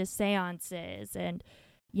heavily into seances and,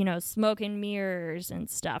 smoke and mirrors and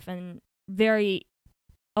stuff. And very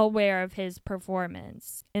aware of his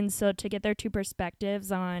performance. And so to get their two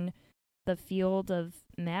perspectives on the field of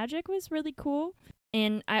magic was really cool.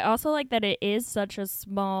 And I also like that it is such a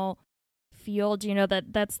small field,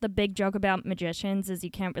 that's the big joke about magicians is you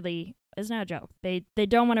can't really, it's not a joke. They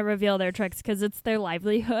don't want to reveal their tricks because it's their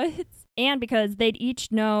livelihoods and because they'd each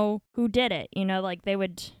know who did it,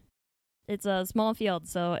 it's a small field.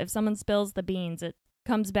 So if someone spills the beans, it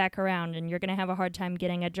comes back around and you're going to have a hard time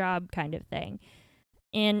getting a job kind of thing.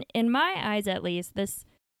 And in my eyes, at least, this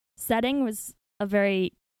setting was a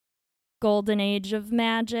very golden age of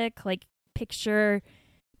magic. Like, picture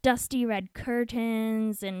dusty red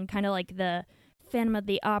curtains and kind of like the Phantom of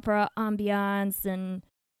the Opera ambiance. And,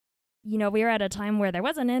 we were at a time where there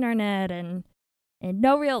wasn't internet and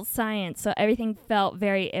no real science. So everything felt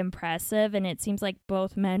very impressive. And it seems like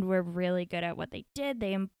both men were really good at what they did.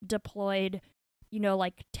 They deployed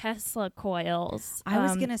like Tesla coils. I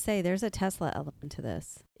was going to say there's a Tesla element to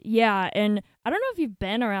this. Yeah, and I don't know if you've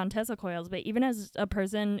been around Tesla coils, but even as a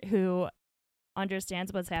person who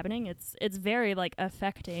understands what's happening, it's very like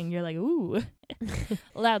affecting. You're like, ooh,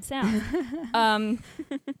 loud sound.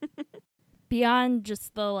 Beyond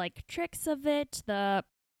just the like tricks of it, the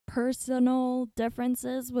personal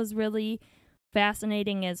differences was really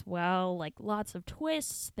fascinating as well. Like lots of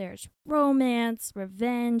twists. There's romance,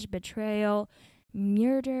 revenge, betrayal,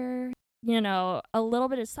 murder. You know, a little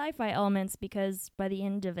bit of sci-fi elements because by the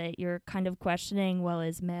end of it, you're kind of questioning, well,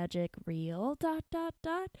 is magic real? ...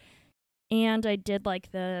 And I did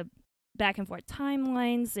like the back and forth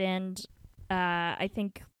timelines, and I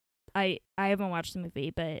think I haven't watched the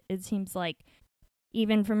movie, but it seems like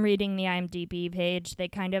even from reading the IMDb page, they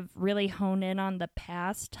kind of really hone in on the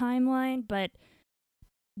past timeline, but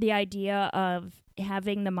the idea of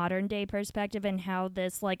having the modern day perspective and how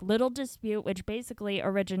this like little dispute, which basically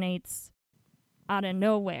originates out of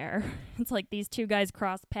nowhere. It's like these two guys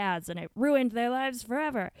crossed paths and it ruined their lives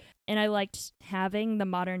forever. And I liked having the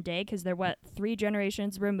modern day because they're 3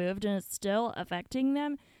 generations removed and it's still affecting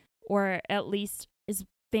them, or at least is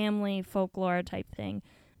family folklore type thing.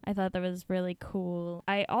 I thought that was really cool.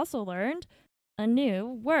 I also learned a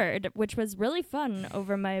new word, which was really fun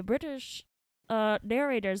over my British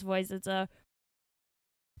narrator's voice. It's a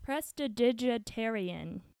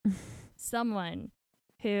prestidigitarian. Someone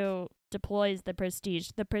who deploys the prestige.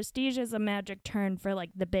 The prestige is a magic term for like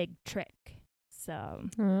the big trick. So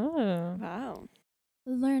Oh. Wow.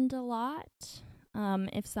 learned a lot.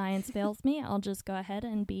 If science fails me, I'll just go ahead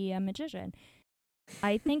and be a magician.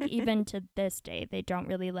 I think even to this day, they don't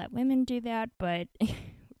really let women do that, but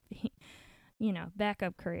you know,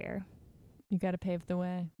 backup career. You got to pave the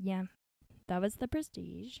way. Yeah, that was the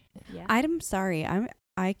prestige. Yeah. I'm sorry.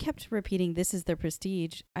 I kept repeating this is the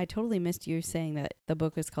prestige. I totally missed you saying that the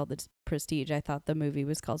book was called the prestige. I thought the movie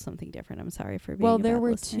was called something different. I'm sorry for being Well, a there bad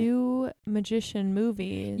were listener. 2 magician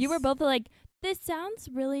movies. You were both like, this sounds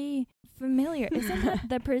really familiar. Isn't that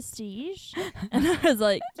the prestige? And I was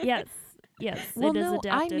like, yes, Well, it is no, I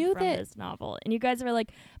adapted knew from that- this novel. And you guys were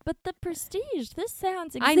like, but the prestige, this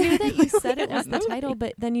sounds I exactly knew that you said like it was that the movie. title,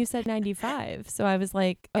 but then you said 95. So I was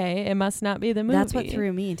like, okay, it must not be the movie. That's what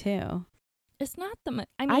threw me too. It's not the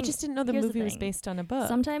I mean, I just didn't know the here's movie was thing. based on a book.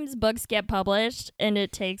 Sometimes books get published and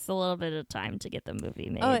it takes a little bit of time to get the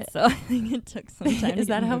movie made. Oh, So I think it took some time to Is get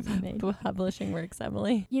that the how movie made. publishing works,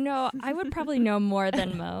 Emily? You know, I would probably know more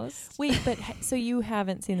than most. Wait, but so you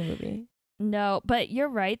haven't seen the movie? No, but you're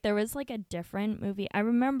right. There was like a different movie. I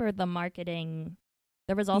remember the marketing.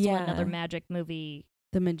 There was also another Yeah. magic movie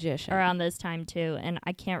The Magician. around this time too, and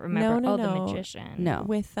I can't remember. No, The no. Magician. No,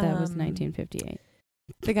 With that was 1958.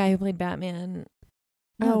 the guy who played Batman.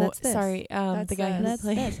 No, oh, that's this. sorry. That's the guy who this.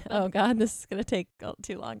 played. That's this. Oh God, this is gonna take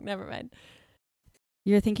too long. Never mind.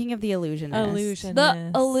 You're thinking of The Illusionist. Illusion.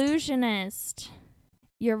 The Illusionist.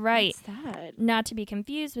 You're right. What's that? Not to be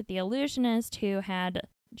confused with The Illusionist, who had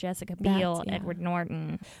Jessica That's- Biel, yeah. Edward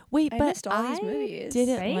Norton. Wait, I but missed all I these movies.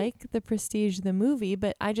 didn't Right? like The Prestige, the movie,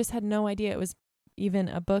 but I just had no idea it was even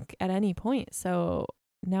a book at any point. So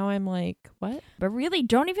now I'm like, what? But really,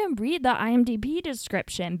 don't even read the IMDb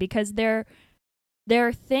description because their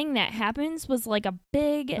thing that happens was like a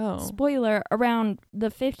big Oh. spoiler around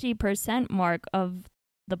the 50% mark of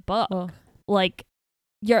the book. Well, Like,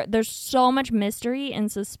 there's so much mystery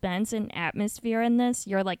and suspense and atmosphere in this.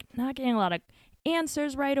 You're like not getting a lot of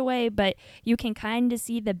answers right away, but you can kind of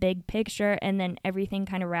see the big picture, and then everything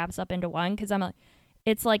kind of wraps up into one. Because I'm like,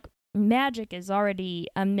 it's like magic is already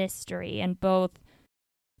a mystery, and both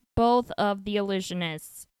of the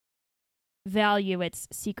illusionists value its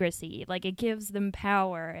secrecy. Like, it gives them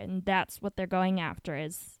power, and that's what they're going after,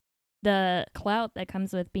 is the clout that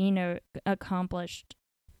comes with being a accomplished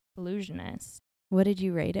illusionist. What did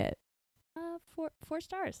you rate it? 4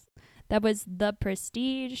 stars. That was The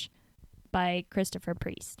Prestige by Christopher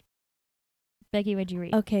Priest. Becky, what'd you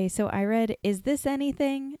read? Okay, so I read Is This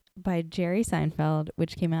Anything by Jerry Seinfeld,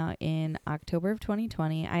 which came out in October of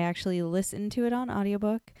 2020. I actually listened to it on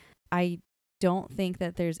audiobook. I don't think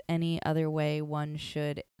that there's any other way one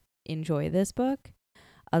should enjoy this book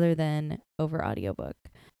other than over audiobook.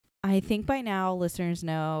 I think by now listeners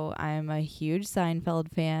know I'm a huge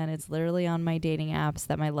Seinfeld fan. It's literally on my dating apps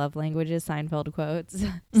that my love language is Seinfeld quotes.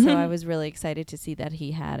 So I was really excited to see that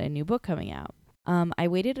he had a new book coming out. I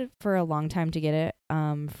waited for a long time to get it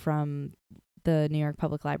from the New York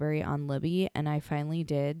Public Library on Libby, and I finally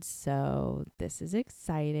did, so this is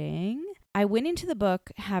exciting. I went into the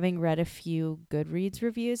book having read a few Goodreads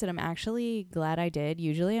reviews, and I'm actually glad I did.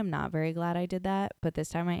 Usually I'm not very glad I did that, but this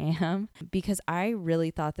time I am, because I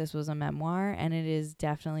really thought this was a memoir, and it is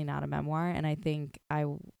definitely not a memoir, and I think I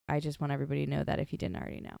just want everybody to know that if you didn't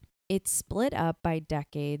already know. It's split up by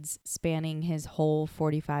decades, spanning his whole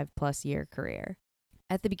 45-plus year career.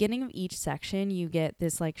 At the beginning of each section, you get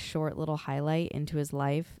this like short little highlight into his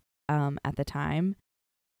life at the time.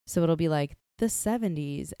 So it'll be like the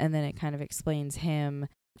 70s, and then it kind of explains him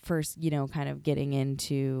first, you know, kind of getting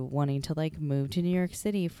into wanting to like move to New York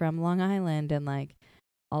City from Long Island and like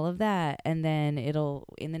all of that. And then it'll,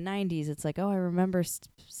 in the 90s, it's like, oh, I remember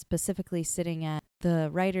specifically sitting at the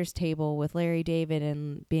writer's table with Larry David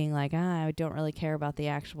and being like, I don't really care about the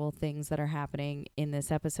actual things that are happening in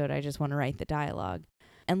this episode. I just want to write the dialogue.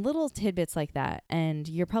 And little tidbits like that. And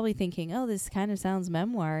you're probably thinking, oh, this kind of sounds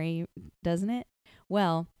memoir-y, doesn't it?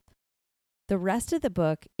 Well, the rest of the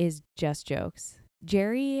book is just jokes.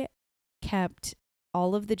 Jerry kept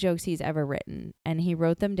all of the jokes he's ever written, and he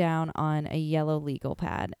wrote them down on a yellow legal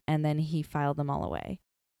pad, and then he filed them all away.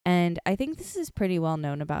 And I think this is pretty well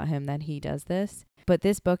known about him that he does this, but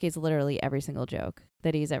this book is literally every single joke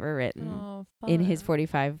that he's ever written in his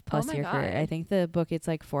 45 plus year career. I think the book, it's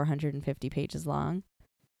like 450 pages long.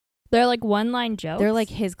 They're like one-line jokes? They're like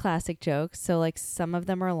his classic jokes. So like some of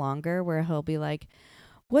them are longer where he'll be like,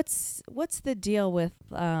 what's the deal with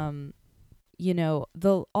you know,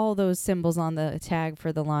 all those symbols on the tag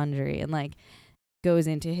for the laundry, and like goes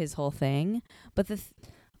into his whole thing. But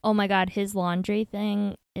oh my God, his laundry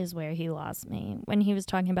thing is where he lost me. When he was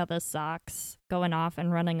talking about the socks going off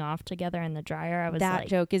and running off together in the dryer, I was that like,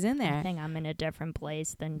 joke is in there. I think I'm in a different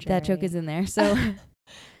place than Jerry. That joke is in there. So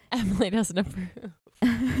Emily doesn't approve.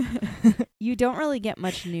 You don't really get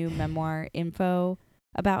much new memoir info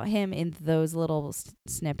about him in those little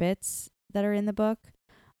snippets that are in the book.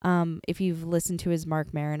 If you've listened to his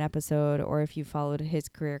Marc Maron episode, or if you followed his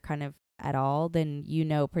career kind of at all, then you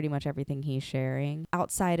know pretty much everything he's sharing.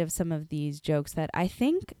 Outside of some of these jokes that I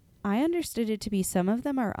think I understood it to be, some of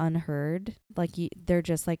them are unheard. Like they're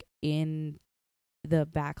just like in the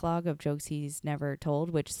backlog of jokes he's never told,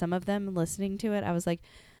 which some of them, listening to it, I was like,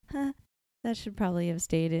 huh, that should probably have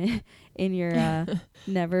stayed in your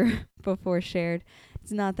never before shared.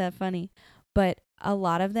 It's not that funny. But a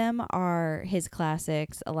lot of them are his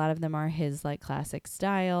classics. A lot of them are his like classic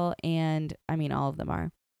style. And I mean, all of them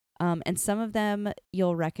are. And some of them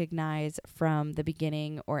you'll recognize from the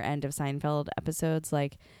beginning or end of Seinfeld episodes.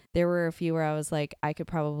 Like there were a few where I was like, I could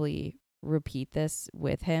probably repeat this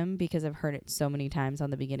with him because I've heard it so many times on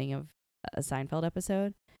the beginning of a Seinfeld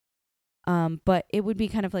episode. But it would be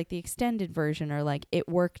kind of like the extended version, or like it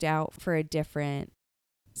worked out for a different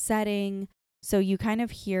setting. So you kind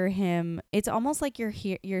of hear him. It's almost like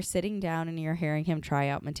you're sitting down and you're hearing him try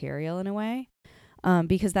out material in a way,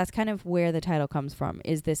 because that's kind of where the title comes from.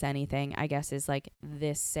 Is this anything? I guess is like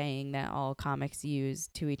this saying that all comics use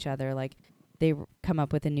to each other. Like they come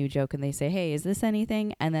up with a new joke and they say, "Hey, is this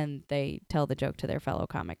anything?" And then they tell the joke to their fellow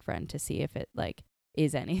comic friend to see if it like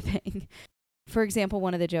is anything. For example,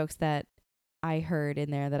 one of the jokes that I heard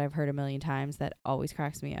in there that I've heard a million times that always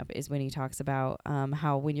cracks me up is when he talks about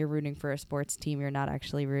how when you're rooting for a sports team, you're not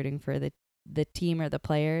actually rooting for the team or the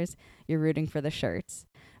players. You're rooting for the shirts,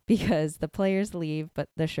 because the players leave, but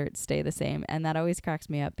the shirts stay the same. And that always cracks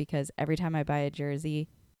me up because every time I buy a jersey,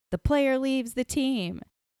 the player leaves the team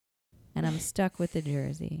and I'm stuck with the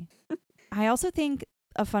jersey. I also think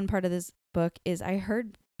a fun part of this book is I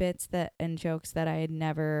heard bits and jokes that I had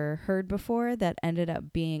never heard before that ended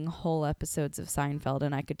up being whole episodes of Seinfeld,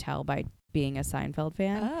 and I could tell by being a Seinfeld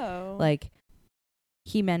fan. Oh. Like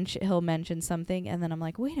he'll mention something and then I'm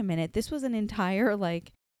like, wait a minute, this was an entire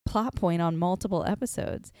like plot point on multiple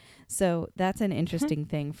episodes. So that's an interesting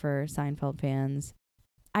thing for Seinfeld fans.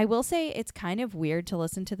 I will say it's kind of weird to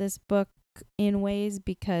listen to this book in ways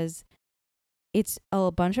because it's a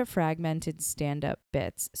bunch of fragmented stand-up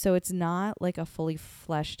bits. So it's not like a fully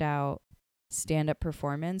fleshed out stand-up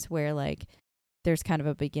performance where like there's kind of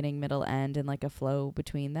a beginning, middle, end and like a flow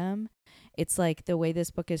between them. It's like the way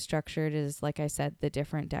this book is structured is, like I said, the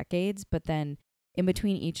different decades, but then in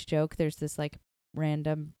between each joke there's this like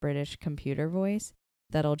random British computer voice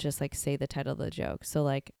that'll just like say the title of the joke. So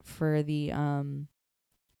like for the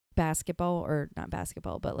basketball, or not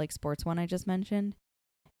basketball, but like sports one I just mentioned,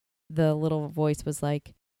 the little voice was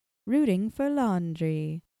like, rooting for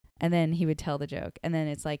laundry. And then he would tell the joke. And then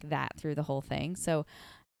it's like that through the whole thing. So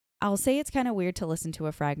I'll say it's kind of weird to listen to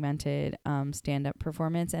a fragmented stand-up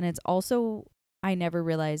performance. And it's also, I never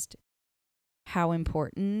realized how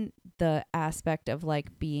important the aspect of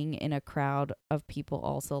like being in a crowd of people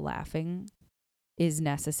also laughing is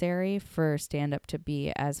necessary for stand-up to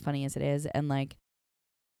be as funny as it is. And like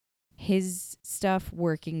his stuff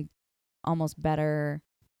working almost better,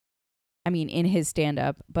 I mean, in his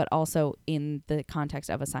stand-up, but also in the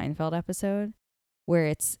context of a Seinfeld episode, where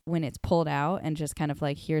it's when it's pulled out and just kind of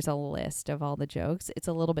like, here's a list of all the jokes, it's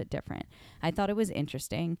a little bit different. I thought it was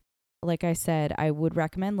interesting. Like I said, I would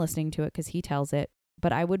recommend listening to it because he tells it,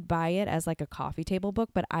 but I would buy it as like a coffee table book,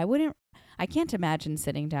 but I can't imagine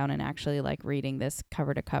sitting down and actually like reading this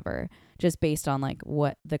cover to cover just based on like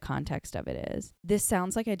what the context of it is. This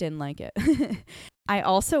sounds like I didn't like it. I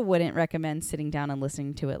also wouldn't recommend sitting down and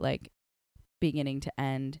listening to it like beginning to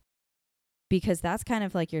end, because that's kind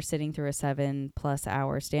of like you're sitting through a 7+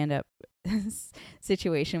 hour stand-up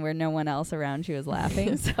situation where no one else around you is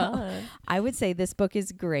laughing. So I would say this book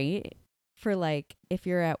is great for like if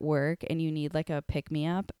you're at work and you need like a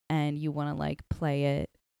pick-me-up and you want to like play it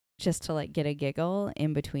just to like get a giggle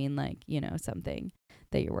in between like, you know, something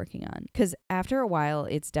that you're working on. Because after a while,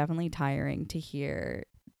 it's definitely tiring to hear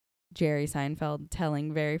Jerry Seinfeld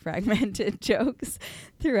telling very fragmented jokes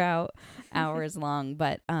throughout hours long.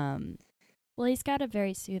 But well, he's got a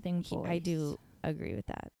very soothing voice. I do agree with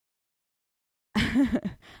that.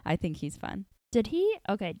 I think he's fun. Did he?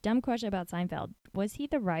 Okay, dumb question about Seinfeld. Was he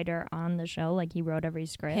the writer on the show? Like he wrote every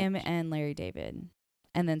script? Him and Larry David.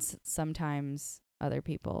 And then sometimes other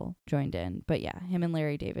people joined in. But yeah, him and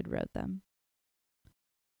Larry David wrote them.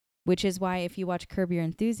 Which is why if you watch Curb Your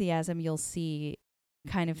Enthusiasm, you'll see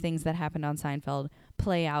kind of things that happened on Seinfeld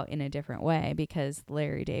play out in a different way, because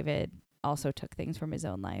Larry David also took things from his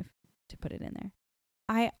own life to put it in there.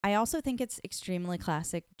 I also think it's extremely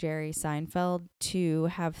classic Jerry Seinfeld to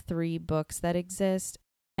have 3 books that exist,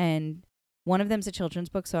 and one of them's a children's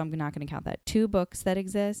book, so I'm not going to count that. 2 books that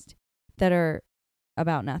exist that are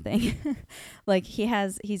about nothing. Like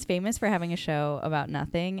he's famous for having a show about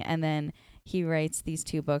nothing, and then he writes these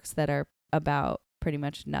 2 books that are about pretty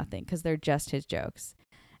much nothing because they're just his jokes.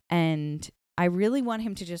 And I really want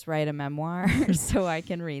him to just write a memoir so I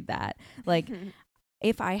can read that. Like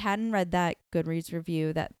if I hadn't read that Goodreads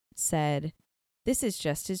review that said, this is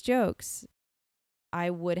just his jokes, I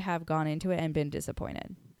would have gone into it and been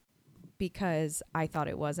disappointed, because I thought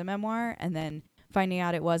it was a memoir, and then finding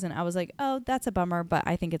out it wasn't, I was like, oh, that's a bummer, but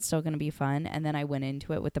I think it's still going to be fun. And then I went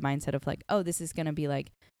into it with the mindset of like, oh, this is going to be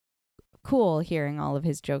like cool hearing all of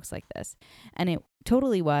his jokes like this. And it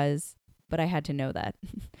totally was, but I had to know that,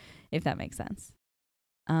 if that makes sense.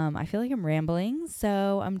 I feel like I'm rambling,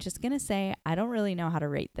 so I'm just going to say I don't really know how to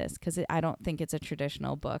rate this, because I don't think it's a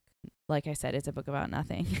traditional book. Like I said, it's a book about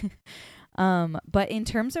nothing. But in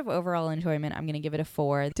terms of overall enjoyment, I'm going to give it a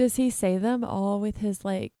 4. Does he say them all with his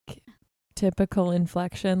like typical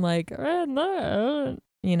inflection, like,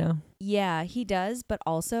 you know? Yeah, he does, but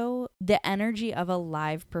also the energy of a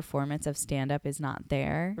live performance of stand-up is not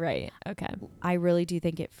there. Right. Okay. I really do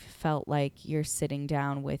think it felt like you're sitting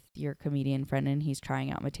down with your comedian friend and he's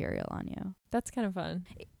trying out material on you. That's kind of fun.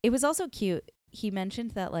 It was also cute. He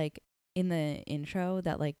mentioned that like in the intro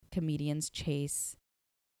that like comedians chase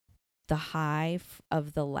the high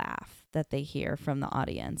of the laugh that they hear from the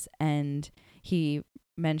audience. And he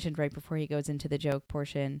mentioned right before he goes into the joke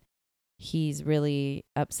portion, he's really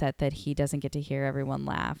upset that he doesn't get to hear everyone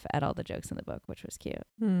laugh at all the jokes in the book, which was cute.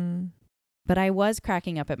 But I was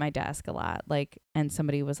cracking up at my desk a lot, like, and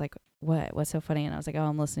somebody was like, what's so funny? And I was like, oh,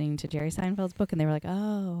 I'm listening to Jerry Seinfeld's book. And they were like,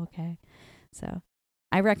 oh, okay. So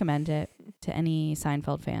I recommend it to any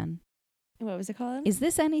Seinfeld fan. What was it called? Is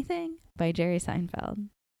This Anything? By Jerry Seinfeld.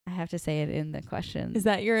 I have to say it in the question. Is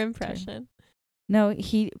that your impression? No,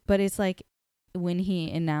 but it's like, when he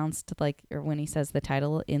announced like, or when he says the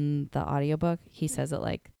title in the audiobook, he says it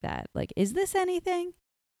like that, like, is this anything?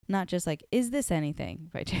 Not just like, is this anything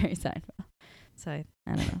by Jerry Seinfeld. So I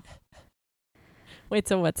don't know. Wait,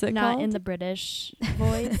 so what's it Not called? in the British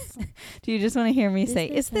voice. Do you just want to hear me say,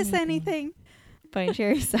 Is is this anything? anything? By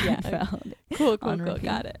Jerry Seinfeld. Cool, on cool. repeat.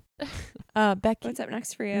 Got it. Becky. What's up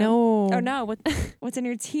next for you? No. Oh no. What's in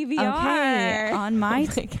your TBR? Okay, on my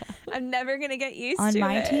Oh my God. I'm never gonna get used on to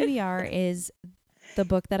my it. TBR is the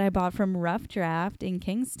book that I bought from Rough Draft in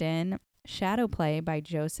Kingston, Shadow Play by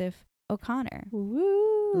Joseph O'Connor.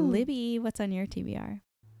 Woo. Libby, what's on your TBR?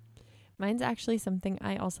 Mine's actually something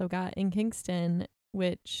I also got in Kingston,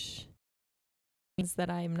 which means that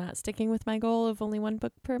I'm not sticking with my goal of only 1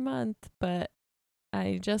 book per month, but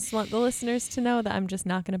I just want the listeners to know that I'm just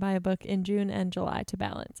not going to buy a book in June and July to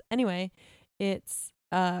balance. Anyway, it's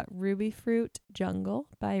Ruby Fruit Jungle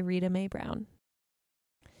by Rita Mae Brown.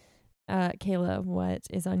 Kayla, what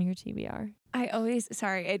is on your TBR? I always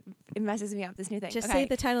it messes me up, this new thing. Just Okay. say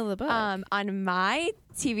the title of the book. On my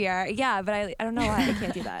TBR, yeah, but I don't know why I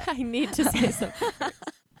can't do that. I need to say something.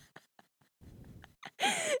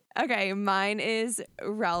 Okay, mine is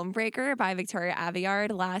Realm Breaker by Victoria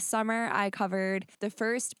Aveyard. Last summer, I covered the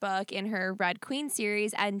first book in her Red Queen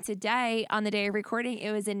series, and today, on the day of recording,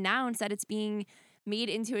 it was announced that it's being made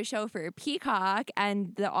into a show for Peacock,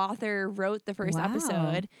 and the author wrote the first Wow.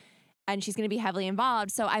 episode, and she's going to be heavily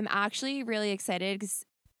involved. So I'm actually really excited because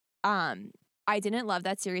I didn't love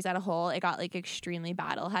that series as a whole. It got like extremely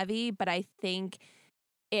battle heavy, but I think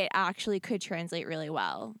it actually could translate really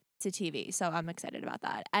well to TV. So I'm excited about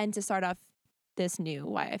that. And to start off this new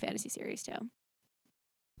YA fantasy series too.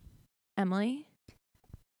 Emily?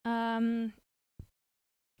 I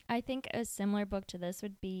think a similar book to this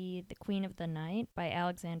would be The Queen of the Night by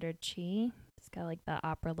Alexander Chee. It's got like the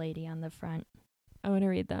opera lady on the front. I want to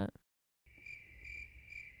read that.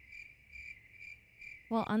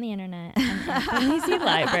 Well, on the internet, on the Easy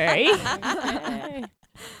Library.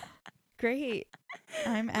 Great.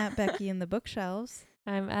 I'm at Becky in the bookshelves.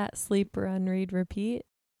 I'm at Sleep, Run, Read, Repeat.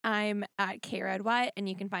 I'm at KRedWhat, and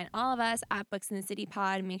you can find all of us at Books in the City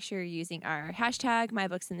Pod. Make sure you're using our hashtag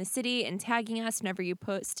 #MyBooksInTheCity and tagging us whenever you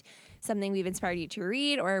post something we've inspired you to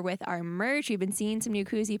read, or with our merch. We've been seeing some new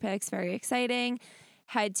koozie picks, very exciting.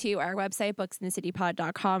 Head to our website,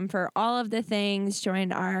 booksinthecitypod.com, for all of the things.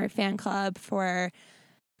 Join our fan club for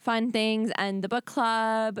fun things and the book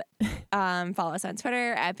club. Follow us on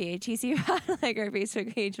Twitter at BHTCPod, like our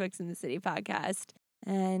Facebook page, Books in the City Podcast.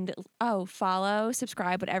 And follow,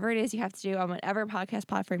 subscribe, whatever it is you have to do on whatever podcast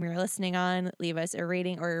platform you're listening on. Leave us a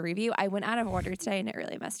rating or a review. I went out of order today and it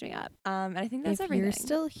really messed me up. And I think that's if everything. you're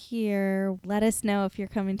still here, let us know if you're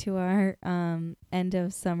coming to our end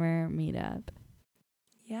of summer meetup.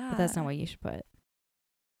 Yeah. But that's not what you should put.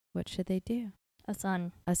 What should they do? A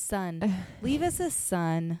sun. A sun. Leave us a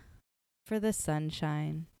sun for the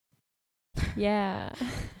sunshine. Yeah.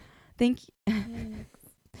 Thank you.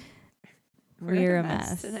 We're a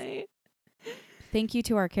mess. Tonight. Thank you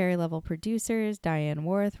to our Carrie level producers, Diane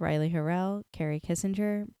Worth, Riley Harrell, Carrie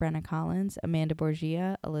Kissinger, Brenna Collins, Amanda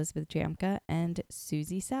Borgia, Elizabeth Jamka, and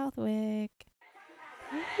Susie Southwick.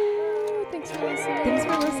 Thanks for listening. Thanks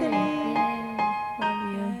for listening. Yay.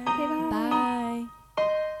 Love you. Okay, bye.